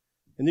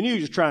 And the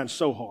news is trying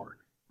so hard.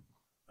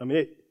 I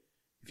mean,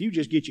 if you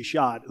just get your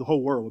shot, the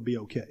whole world would be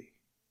okay.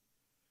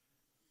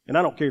 And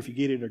I don't care if you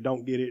get it or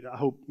don't get it. I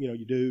hope,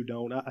 you do,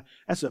 don't.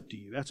 That's up to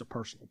you. That's a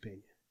personal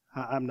opinion.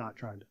 I'm not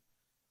trying to.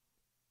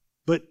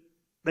 But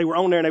they were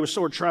on there and they were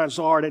sort of trying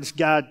so hard. This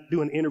guy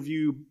doing an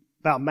interview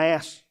about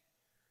masks.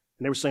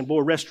 And they were saying, boy,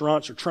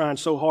 restaurants are trying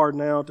so hard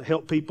now to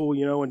help people,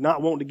 and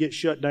not wanting to get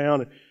shut down.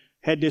 And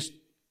had this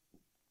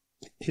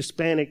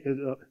Hispanic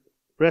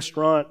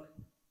restaurant.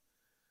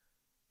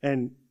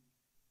 And,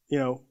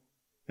 and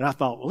I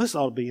thought, well, this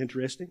ought to be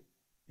interesting.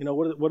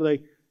 What are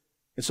they?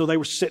 And so they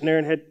were sitting there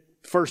and had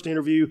first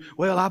interview.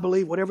 Well, I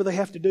believe whatever they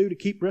have to do to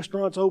keep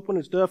restaurants open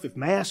and stuff, if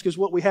mask is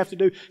what we have to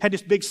do. Had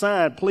this big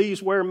sign,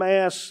 please wear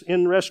masks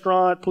in the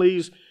restaurant,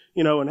 please.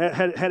 And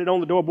had it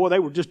on the door. Boy, they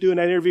were just doing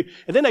that interview.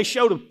 And then they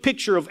showed a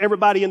picture of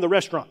everybody in the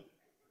restaurant.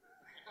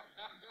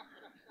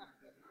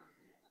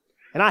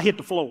 And I hit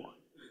the floor.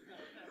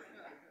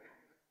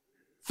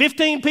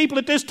 15 people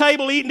at this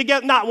table eating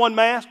together, not one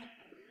mask.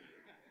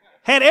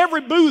 Had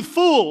every booth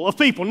full of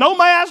people. No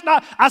mask.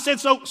 I said,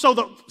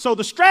 so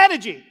the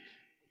strategy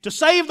to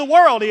save the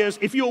world is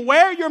if you'll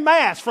wear your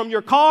mask from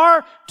your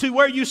car to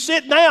where you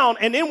sit down,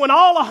 and then when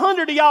all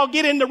 100 of y'all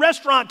get in the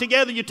restaurant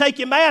together, you take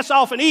your mask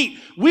off and eat,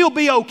 we'll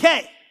be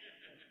okay.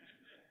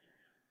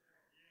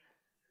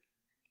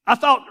 I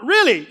thought,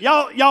 really?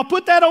 Y'all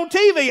put that on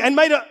TV and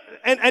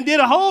and did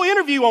a whole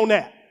interview on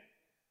that.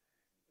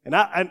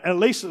 And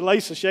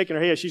Lisa shaking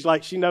her head. She's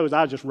like, she knows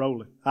I was just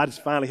rolling. I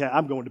just finally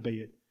I'm going to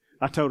bed.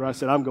 I told her, I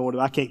said,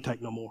 I can't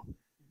take no more.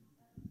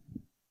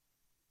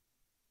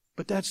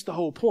 But that's the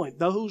whole point.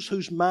 Those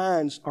whose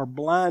minds are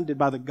blinded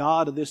by the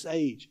God of this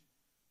age.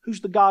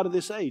 Who's the God of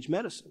this age?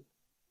 Medicine.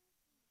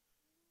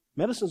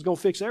 Medicine's going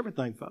to fix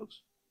everything,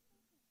 folks.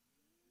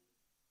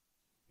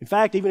 In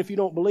fact, even if you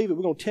don't believe it,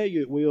 we're going to tell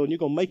you it will, and you're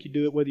going to make you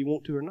do it whether you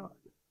want to or not.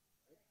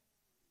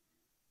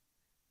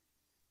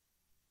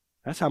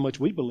 That's how much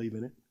we believe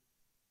in it.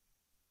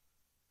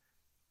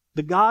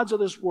 The gods of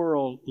this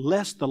world,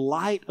 lest the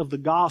light of the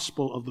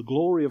gospel of the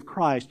glory of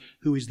Christ,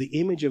 who is the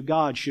image of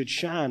God, should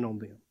shine on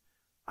them.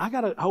 I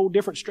got a whole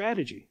different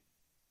strategy.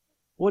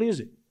 What is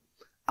it?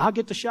 I'll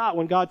get the shot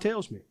when God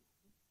tells me.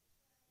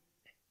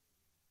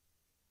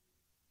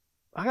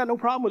 I got no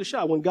problem with the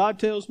shot. When God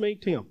tells me,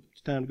 Tim,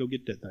 it's time to go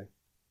get that thing.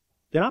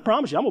 Then I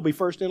promise you, I'm going to be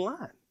first in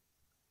line.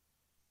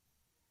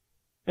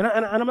 And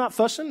I'm not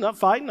fussing, not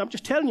fighting. I'm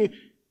just telling you,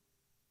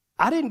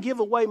 I didn't give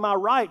away my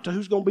right to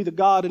who's going to be the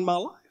God in my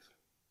life.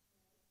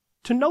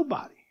 To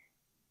nobody.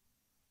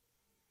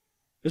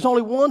 There's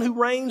only one who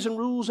reigns and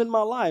rules in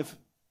my life.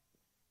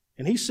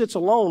 And He sits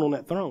alone on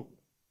that throne.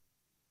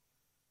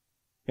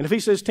 And if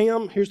He says,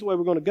 Tim, here's the way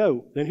we're going to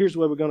go, then here's the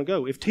way we're going to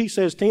go. If He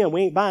says, Tim,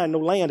 we ain't buying no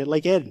land at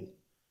Lake Edmond,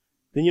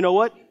 then you know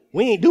what?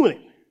 We ain't doing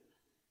it.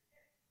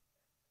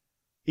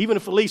 Even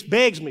if Elise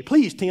begs me,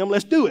 please, Tim,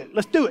 let's do it.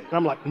 Let's do it. And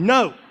I'm like,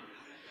 no.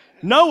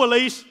 No,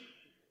 Elise.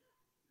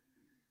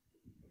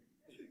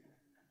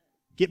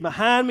 Get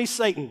behind me,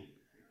 Satan.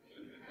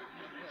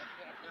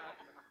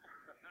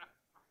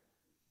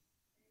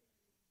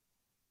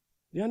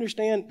 You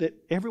understand that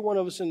every one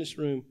of us in this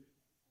room,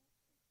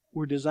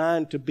 we're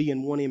designed to be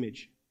in one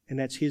image, and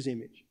that's His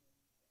image.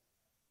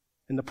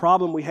 And the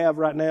problem we have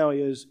right now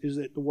is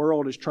that the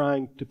world is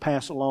trying to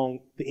pass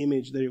along the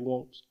image that it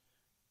wants.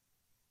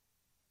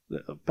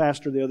 The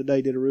pastor the other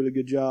day did a really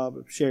good job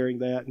of sharing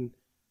that,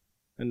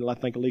 and I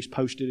think at least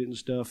posted it and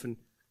stuff.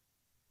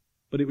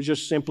 But it was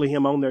just simply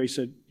him on there. He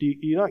said, "Do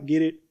you not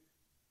get it?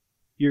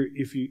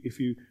 If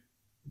you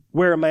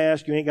wear a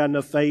mask, you ain't got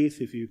enough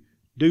faith. If you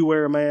do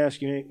wear a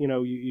mask,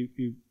 you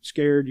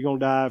scared, you're gonna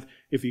die.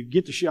 If you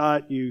get the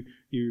shot, you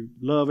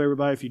love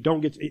everybody. If you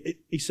don't get it,"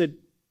 he said,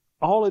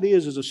 all it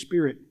is a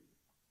spirit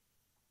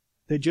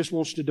that just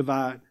wants to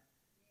divide.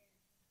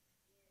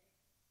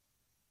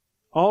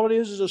 All it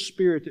is a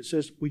spirit that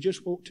says, we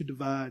just want to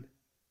divide.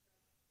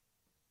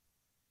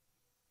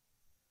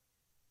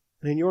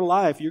 And in your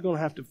life, you're going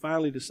to have to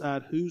finally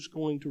decide who's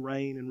going to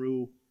reign and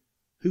rule.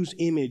 Whose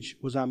image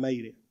was I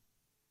made in?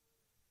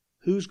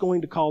 Who's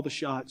going to call the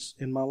shots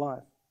in my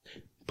life?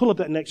 Pull up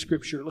that next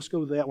scripture. Let's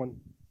go to that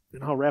one,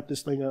 and I'll wrap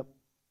this thing up.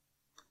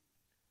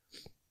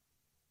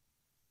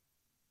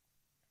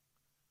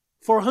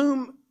 For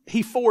whom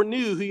He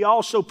foreknew, He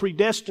also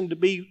predestined to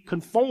be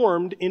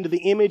conformed into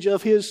the image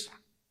of His...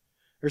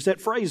 There's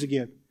that phrase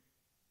again.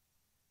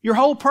 Your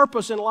whole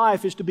purpose in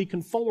life is to be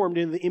conformed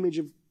into the image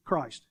of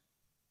Christ.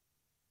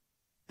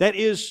 That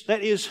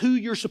is who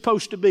you're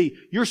supposed to be.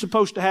 You're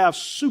supposed to have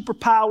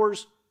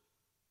superpowers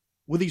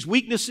with these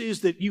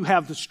weaknesses that you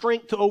have the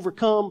strength to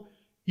overcome.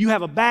 You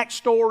have a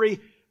backstory,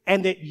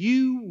 and that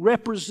you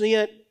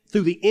represent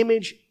through the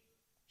image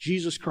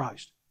Jesus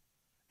Christ.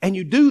 And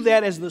you do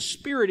that as the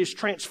Spirit is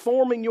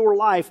transforming your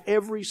life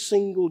every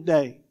single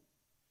day.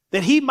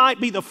 that he might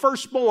be the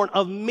firstborn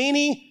of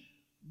many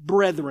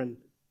brethren.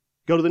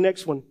 Go to the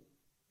next one.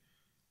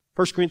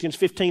 1 Corinthians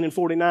 15 and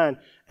 49.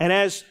 And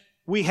as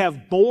we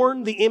have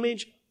borne the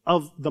image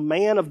of the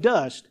man of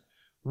dust,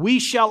 we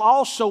shall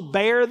also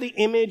bear the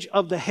image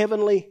of the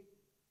heavenly.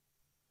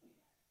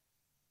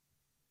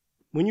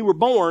 When you were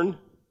born,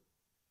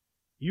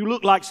 you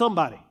looked like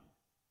somebody.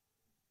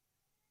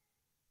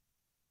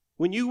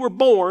 When you were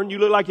born, you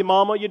looked like your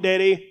mama, your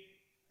daddy,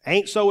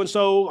 Aunt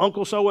so-and-so,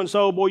 Uncle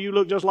so-and-so. Boy, you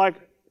look just like.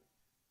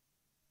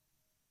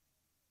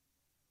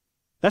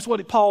 That's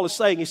what Paul is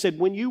saying. He said,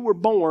 when you were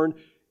born,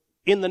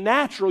 in the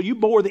natural, you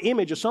bore the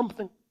image of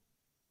something.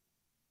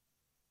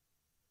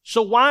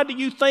 So why do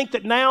you think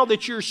that now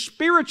that you're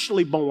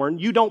spiritually born,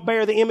 you don't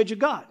bear the image of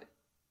God?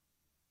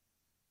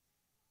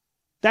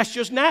 That's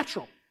just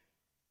natural.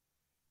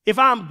 If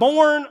I'm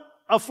born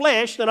of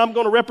flesh, then I'm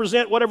going to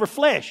represent whatever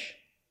flesh,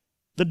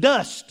 the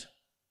dust.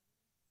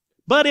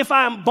 But if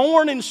I'm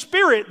born in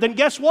spirit, then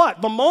guess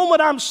what? The moment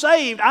I'm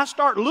saved, I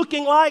start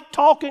looking like,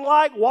 talking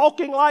like,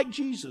 walking like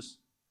Jesus.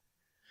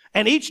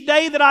 And each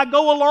day that I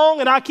go along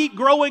and I keep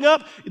growing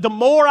up, the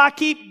more I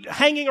keep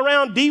hanging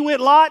around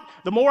DeWitt Lott,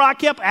 the more I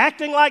kept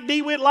acting like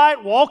DeWitt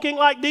Lott, walking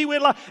like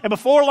DeWitt Lott. And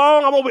before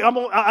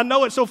long, I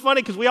know it's so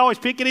funny because we always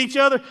pick at each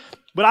other,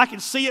 but I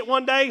can see it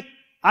one day.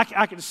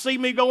 I can see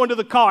me going to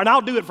the car, and I'll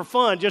do it for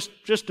fun, just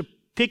to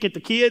pick at the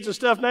kids and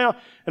stuff now.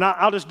 And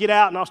I'll just get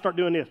out and I'll start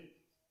doing this.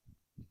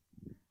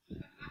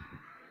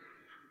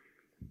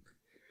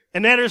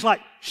 And then it's like,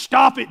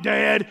 stop it,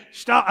 Dad.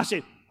 Stop. I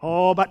said,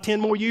 about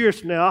 10 more years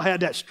from now, I'll have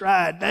that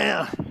stride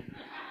down.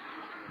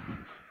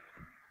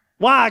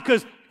 Why?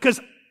 Because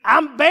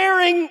I'm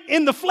bearing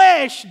in the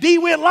flesh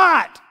DeWitt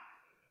Lott.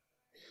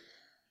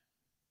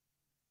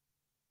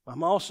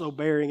 I'm also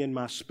bearing in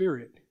my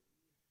spirit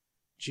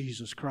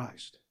Jesus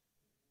Christ.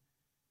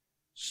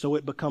 So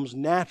it becomes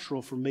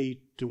natural for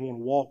me to want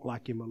to walk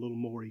like Him a little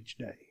more each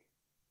day.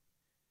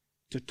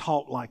 To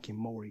talk like Him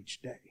more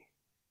each day.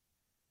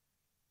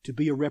 To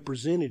be a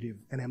representative,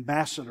 an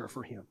ambassador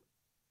for Him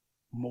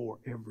more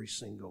every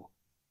single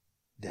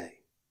day.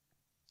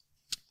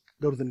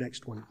 Go to the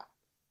next one.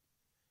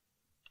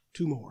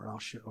 Two more.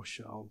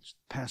 I'll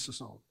pass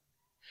this on.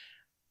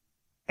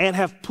 And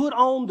have put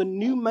on the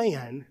new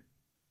man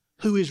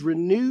who is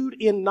renewed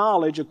in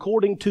knowledge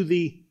according to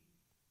the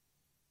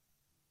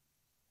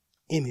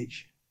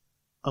image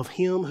of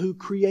Him who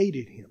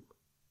created him.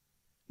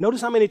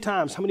 Notice how many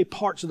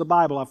parts of the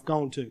Bible I've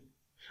gone to.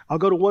 I'll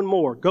go to one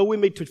more. Go with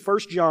me to 1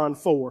 John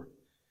 4.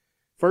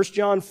 1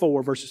 John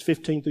 4, verses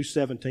 15 through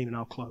 17, and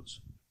I'll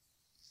close.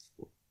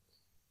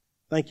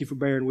 Thank you for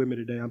bearing with me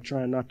today. I'm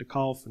trying not to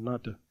cough and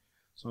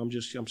so I'm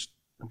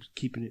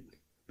keeping it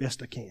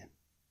best I can.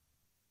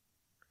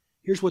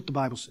 Here's what the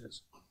Bible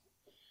says.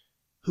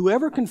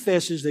 Whoever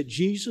confesses that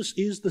Jesus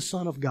is the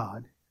Son of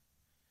God,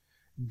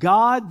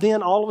 God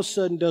then all of a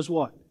sudden does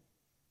what?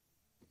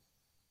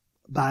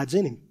 Abides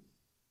in Him.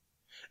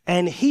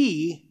 And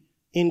He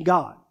in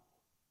God.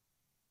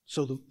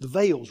 So the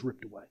veil's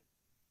ripped away.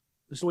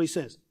 Listen to what He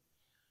says.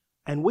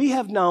 And we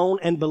have known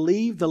and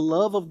believed the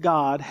love of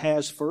God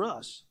has for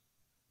us.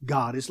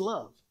 God is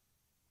love.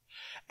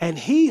 And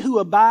he who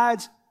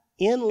abides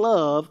in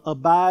love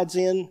abides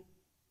in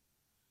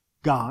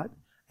God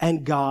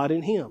and God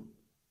in him.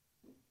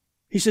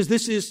 He says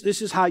this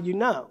is how you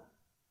know.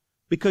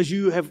 Because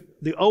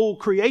the old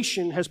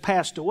creation has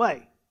passed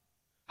away.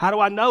 How do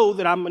I know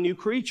that I'm a new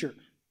creature?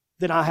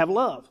 That I have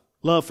love.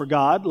 Love for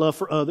God, love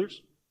for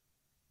others.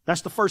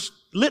 That's the first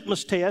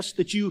litmus test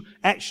that you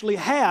actually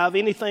have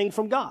anything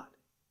from God.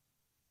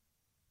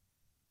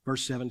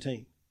 Verse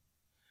 17.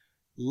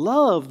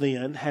 Love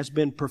then has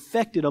been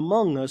perfected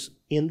among us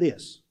in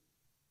this.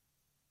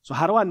 So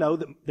how do I know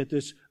that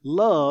this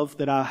love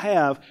that I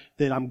have,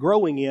 that I'm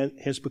growing in,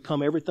 has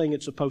become everything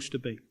it's supposed to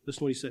be? Listen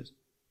to what he says.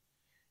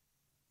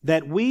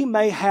 That we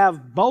may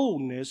have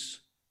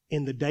boldness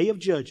in the day of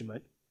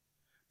judgment,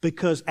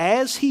 because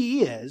as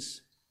He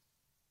is,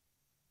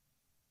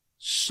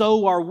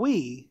 so are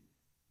we.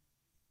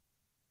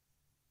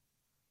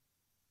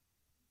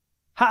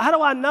 How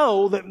do I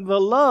know that the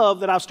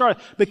love that I've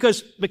started?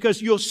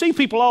 Because you'll see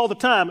people all the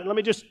time, and let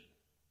me just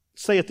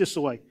say it this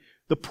way.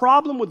 The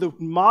problem with the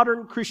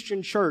modern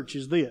Christian church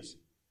is this,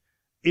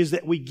 is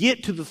that we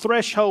get to the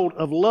threshold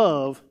of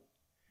love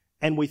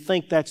and we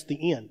think that's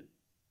the end.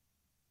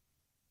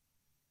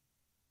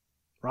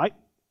 Right?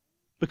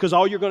 Because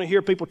all you're going to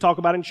hear people talk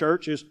about in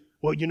church is,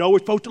 well, we're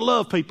supposed to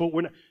love people.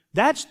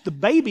 That's the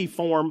baby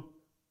form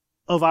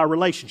of our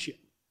relationship.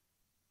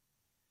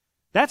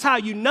 That's how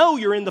you know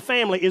you're in the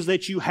family, is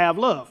that you have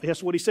love.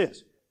 That's what he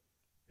says.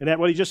 Isn't that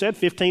what he just said?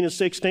 15 and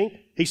 16.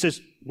 He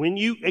says, when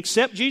you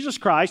accept Jesus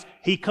Christ,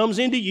 He comes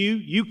into you,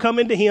 you come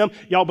into Him,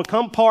 y'all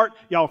become part,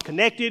 y'all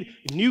connected,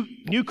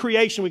 new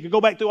creation. We could go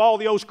back through all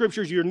the old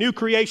scriptures, you're new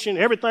creation,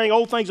 everything,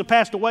 old things have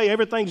passed away,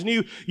 everything's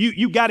new,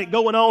 you got it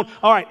going on.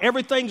 All right,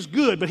 everything's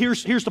good, but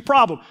here's the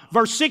problem.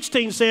 Verse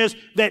 16 says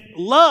that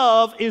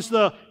love is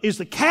the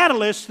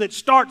catalyst that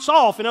starts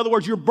off. In other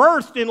words, you're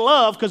birthed in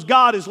love because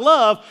God is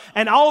love,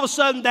 and all of a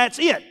sudden that's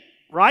it,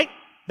 right?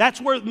 That's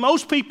where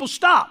most people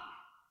stop.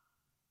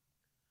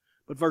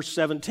 But verse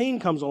 17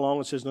 comes along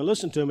and says, now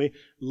listen to me,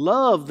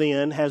 love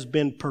then has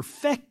been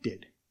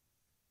perfected.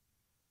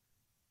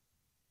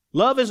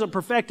 Love isn't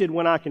perfected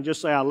when I can just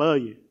say, I love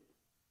you.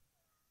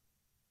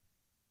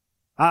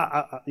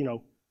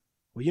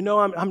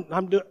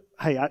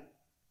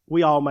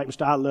 We all make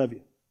mistakes. I love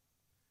you.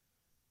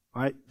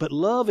 All right? But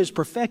love is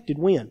perfected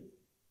when?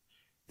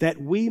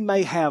 That we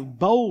may have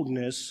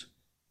boldness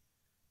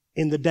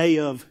in the day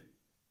of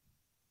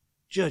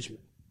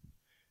judgment.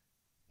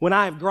 When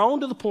I have grown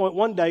to the point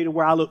one day to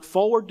where I look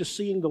forward to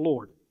seeing the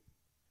Lord,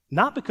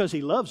 not because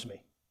He loves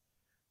me,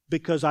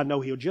 because I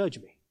know He'll judge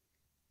me.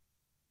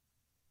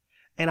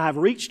 And I've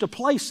reached a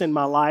place in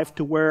my life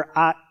to where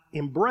I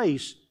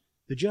embrace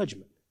the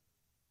judgment.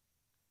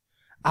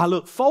 I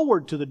look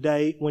forward to the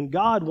day when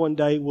God one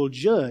day will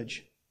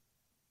judge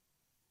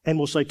and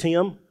will say,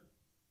 Tim,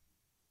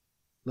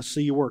 let's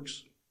see your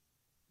works.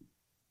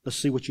 Let's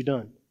see what you've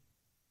done.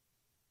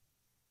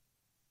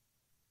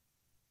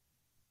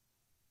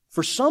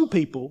 For some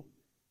people,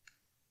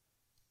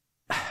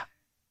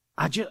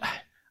 I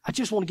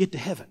just want to get to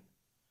heaven.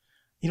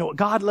 You know,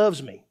 God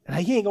loves me, and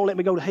He ain't going to let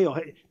me go to hell.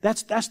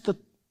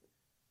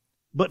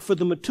 But for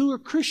the mature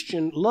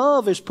Christian,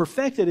 love is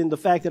perfected in the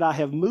fact that I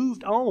have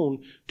moved on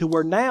to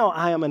where now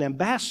I am an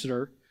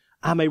ambassador,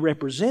 I'm a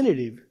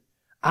representative,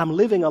 I'm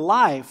living a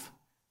life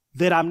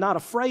that I'm not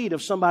afraid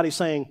of somebody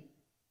saying,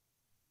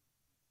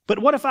 but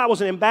what if I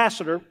was an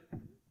ambassador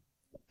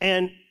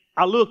and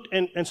I looked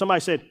and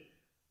somebody said,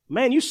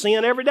 man, you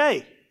sin every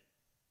day.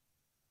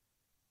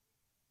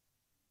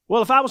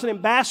 Well, if I was an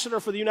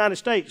ambassador for the United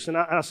States and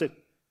I said,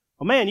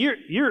 oh man,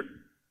 you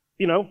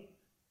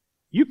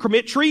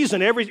commit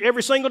treason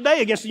every single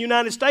day against the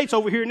United States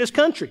over here in this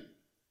country.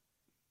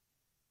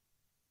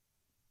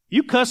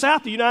 You cuss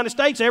out the United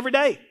States every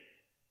day.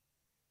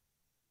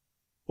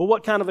 Well,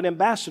 what kind of an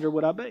ambassador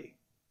would I be?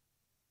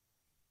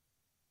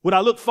 Would I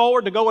look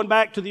forward to going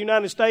back to the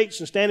United States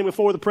and standing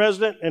before the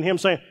president and him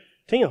saying,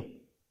 Tim,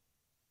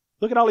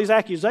 look at all these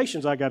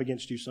accusations I got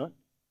against you, son?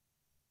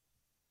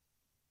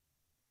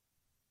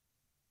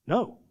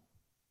 No.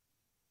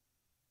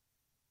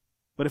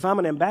 But if I'm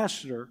an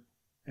ambassador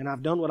and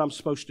I've done what I'm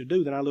supposed to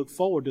do, then I look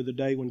forward to the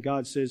day when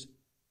God says,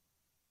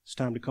 it's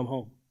time to come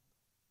home.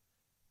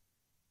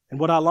 And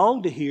what I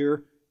long to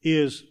hear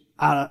is,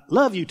 I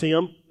love you,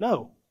 Tim.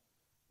 No.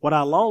 What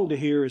I long to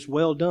hear is,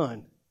 well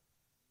done,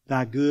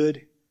 thy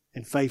good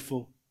and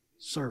faithful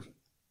servant.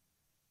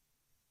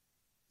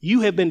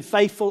 You have been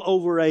faithful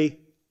over a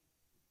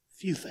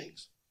few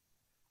things.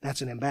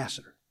 That's an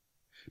ambassador.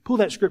 Pull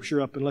that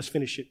scripture up and let's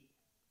finish it.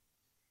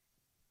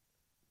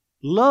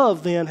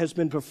 Love then has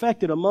been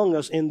perfected among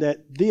us in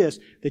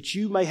that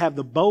you may have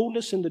the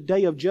boldness in the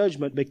day of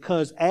judgment,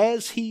 because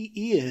as He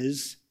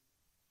is.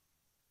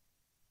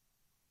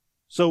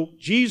 So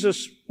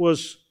Jesus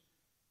was,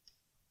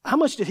 how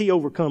much did He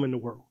overcome in the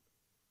world?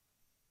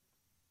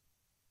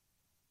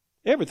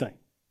 Everything.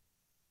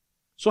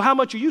 So how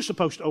much are you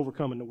supposed to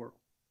overcome in the world?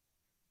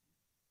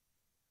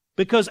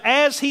 Because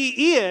as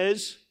He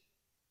is,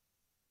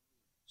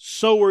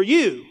 so are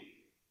you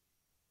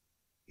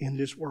in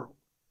this world.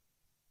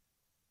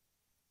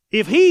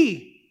 If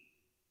He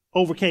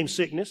overcame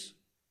sickness,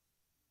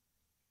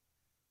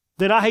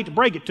 then I hate to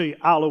break it to you,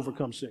 I'll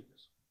overcome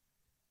sickness.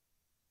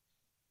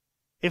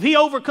 If He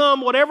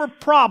overcome whatever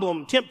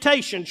problem,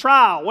 temptation,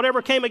 trial,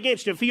 whatever came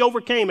against Him, if He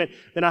overcame it,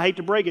 then I hate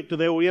to break it to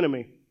the old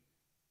enemy,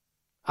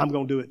 I'm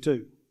going to do it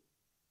too.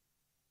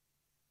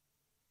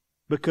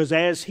 Because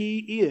as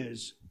He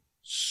is,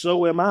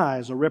 so am I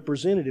as a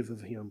representative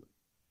of Him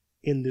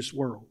in this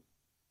world.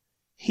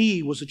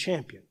 He was a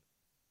champion.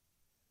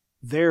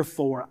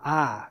 Therefore,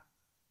 I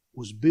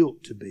was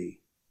built to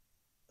be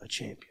a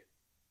champion.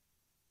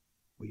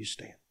 Will you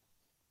stand?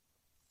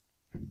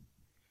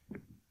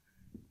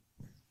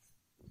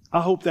 I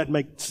hope that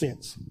makes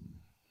sense.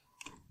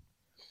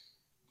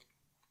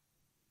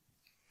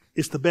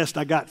 It's the best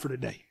I got for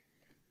today.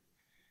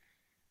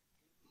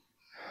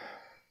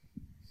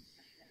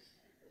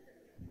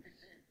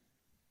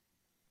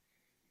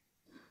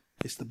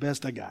 It's the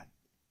best I got.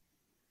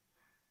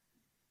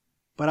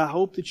 But I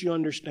hope that you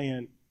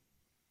understand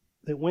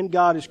that when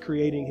God is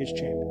creating His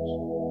champions,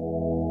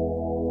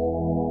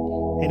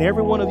 and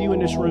every one of you in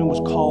this room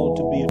was called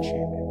to be a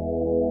champion,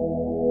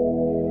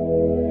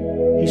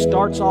 He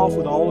starts off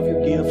with all of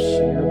your gifts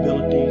and your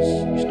abilities.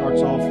 He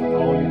starts off with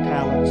all your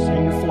talents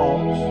and your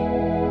flaws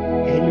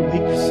and your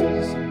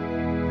weaknesses.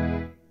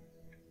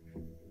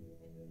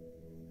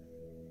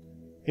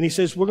 And He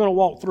says, we're going to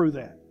walk through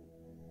that.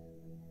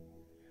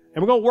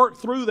 And we're going to work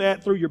through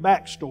that through your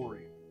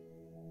backstory.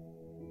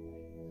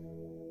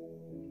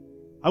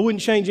 I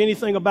wouldn't change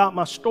anything about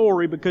my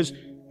story because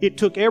it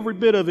took every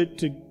bit of it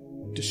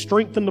to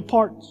strengthen the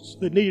parts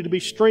that needed to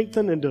be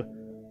strengthened and to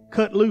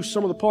cut loose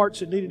some of the parts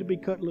that needed to be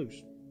cut loose.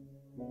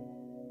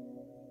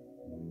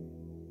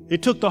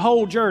 It took the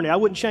whole journey. I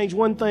wouldn't change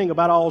one thing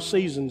about all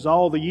seasons,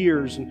 all the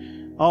years,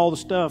 and all the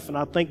stuff. And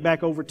I think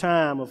back over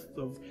time of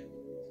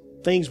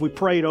things we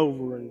prayed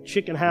over and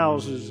chicken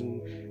houses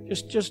and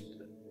just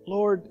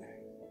Lord,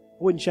 I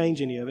wouldn't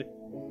change any of it.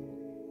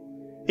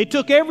 It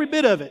took every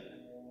bit of it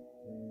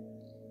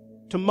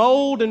to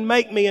mold and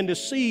make me and to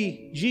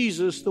see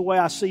Jesus the way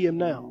I see Him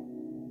now.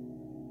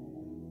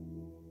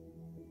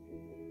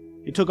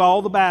 It took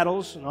all the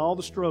battles and all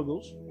the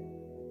struggles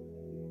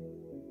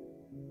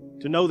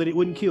to know that it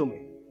wouldn't kill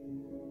me.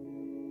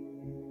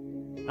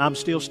 I'm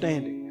still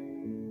standing.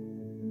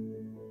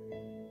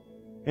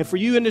 And for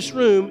you in this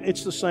room,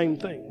 it's the same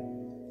thing.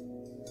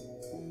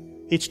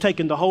 It's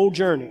taken the whole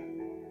journey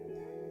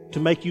to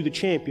make you the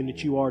champion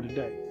that you are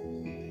today.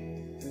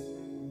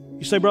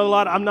 You say, Brother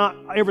Lott, I'm not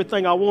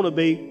everything I want to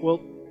be. Well,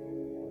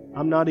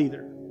 I'm not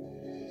either.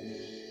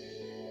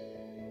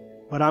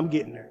 But I'm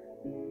getting there.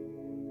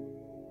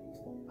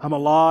 I'm a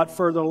lot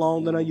further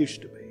along than I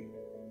used to be.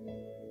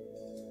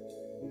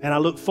 And I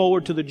look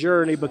forward to the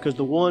journey because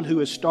the one who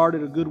has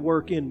started a good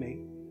work in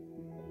me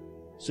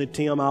said,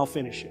 Tim, I'll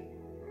finish it.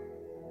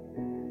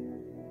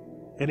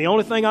 And the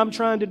only thing I'm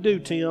trying to do,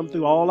 Tim,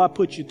 through all I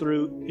put you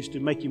through, is to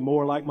make you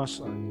more like my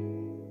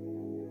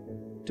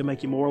Son. To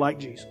make you more like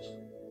Jesus.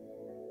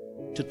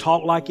 To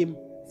talk like Him,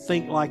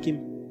 think like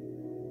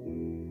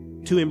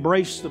Him. To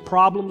embrace the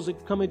problems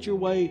that come at your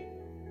way.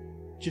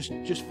 Just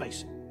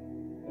face it.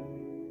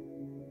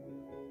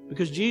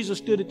 Because Jesus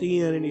stood at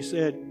the end and He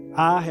said,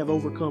 I have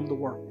overcome the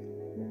world.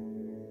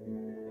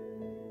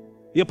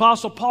 The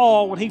Apostle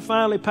Paul, when he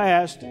finally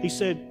passed, he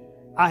said,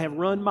 I have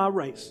run my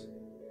race.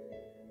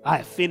 I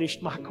have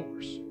finished my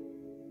course.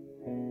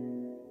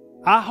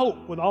 I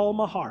hope with all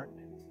my heart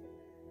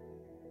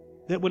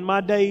that when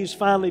my days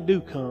finally do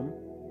come,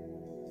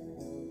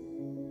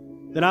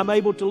 that I'm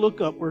able to look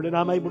upward and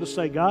I'm able to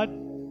say, God,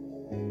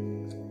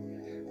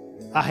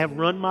 I have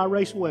run my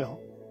race well.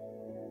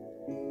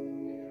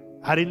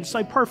 I didn't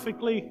say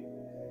perfectly,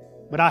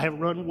 but I have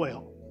run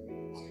well.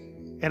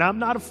 And I'm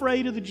not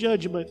afraid of the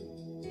judgment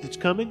that's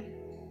coming.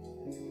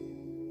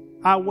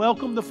 I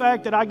welcome the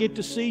fact that I get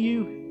to see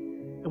you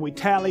and we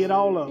tally it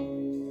all up.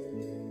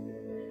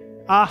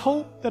 I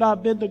hope that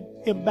I've been the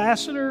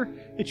ambassador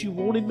that you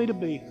wanted me to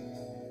be.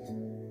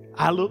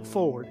 I look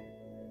forward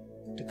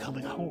to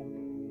coming home.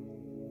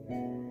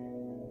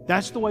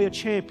 That's the way a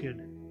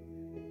champion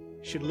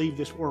should leave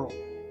this world.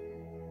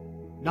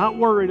 Not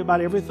worried about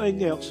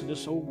everything else in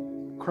this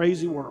old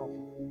crazy world,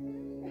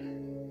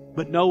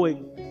 but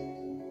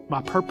knowing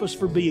my purpose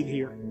for being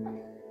here,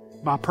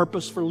 my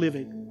purpose for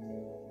living,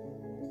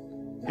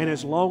 and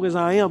as long as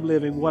I am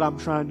living, what I'm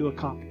trying to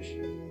accomplish.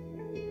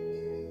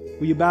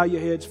 Will you bow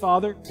your heads,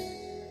 Father?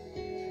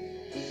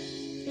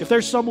 If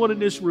there's someone in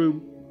this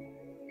room,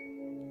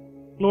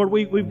 Lord,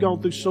 we've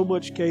gone through so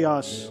much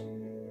chaos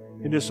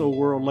in this old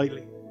world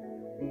lately.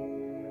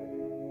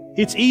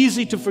 It's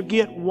easy to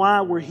forget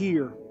why we're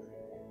here.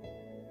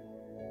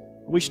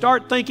 We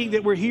start thinking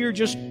that we're here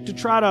just to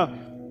try to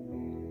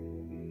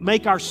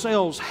make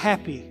ourselves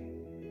happy.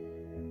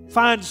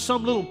 Find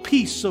some little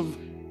piece of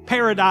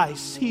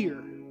paradise here.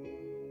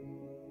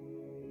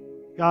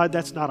 God,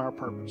 that's not our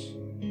purpose.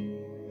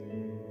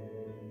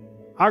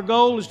 Our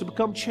goal is to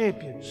become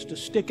champions, to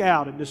stick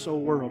out in this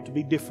old world, to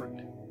be different.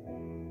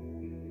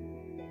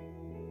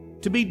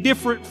 To be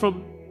different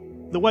from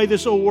the way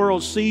this old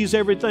world sees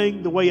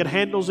everything, the way it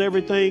handles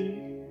everything.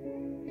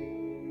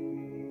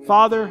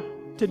 Father,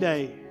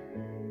 today,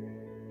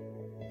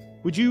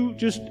 would you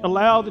just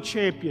allow the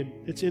champion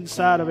that's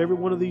inside of every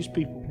one of these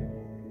people,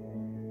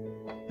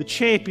 the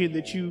champion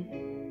that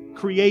you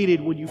created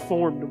when you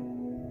formed them,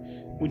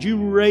 would you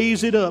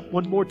raise it up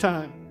one more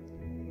time?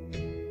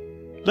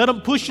 Let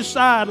them push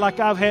aside, like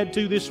I've had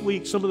to this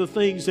week, some of the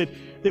things that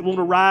want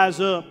to rise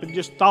up and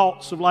just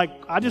thoughts of like,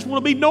 I just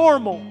want to be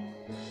normal.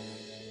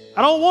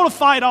 I don't want to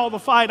fight all the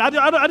fight. I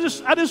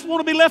just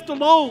want to be left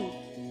alone.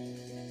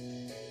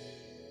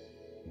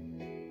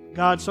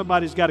 God,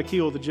 somebody's got to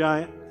kill the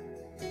giant.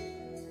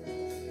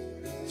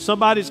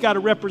 Somebody's got to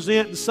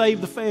represent and save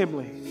the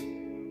family.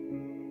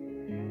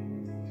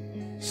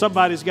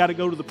 Somebody's got to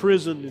go to the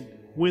prison and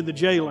win the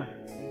jailer.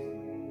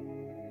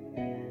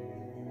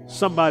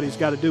 Somebody's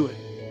got to do it.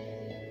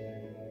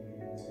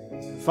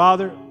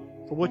 Father,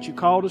 for what you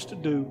called us to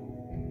do,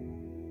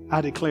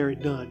 I declare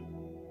it done.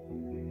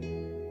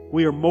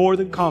 We are more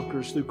than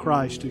conquerors through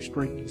Christ who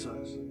strengthens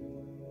us.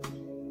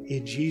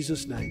 In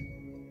Jesus'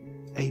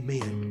 name,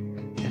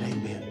 amen and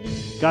amen.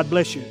 God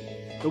bless you.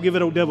 Go give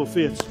it old devil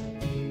fist.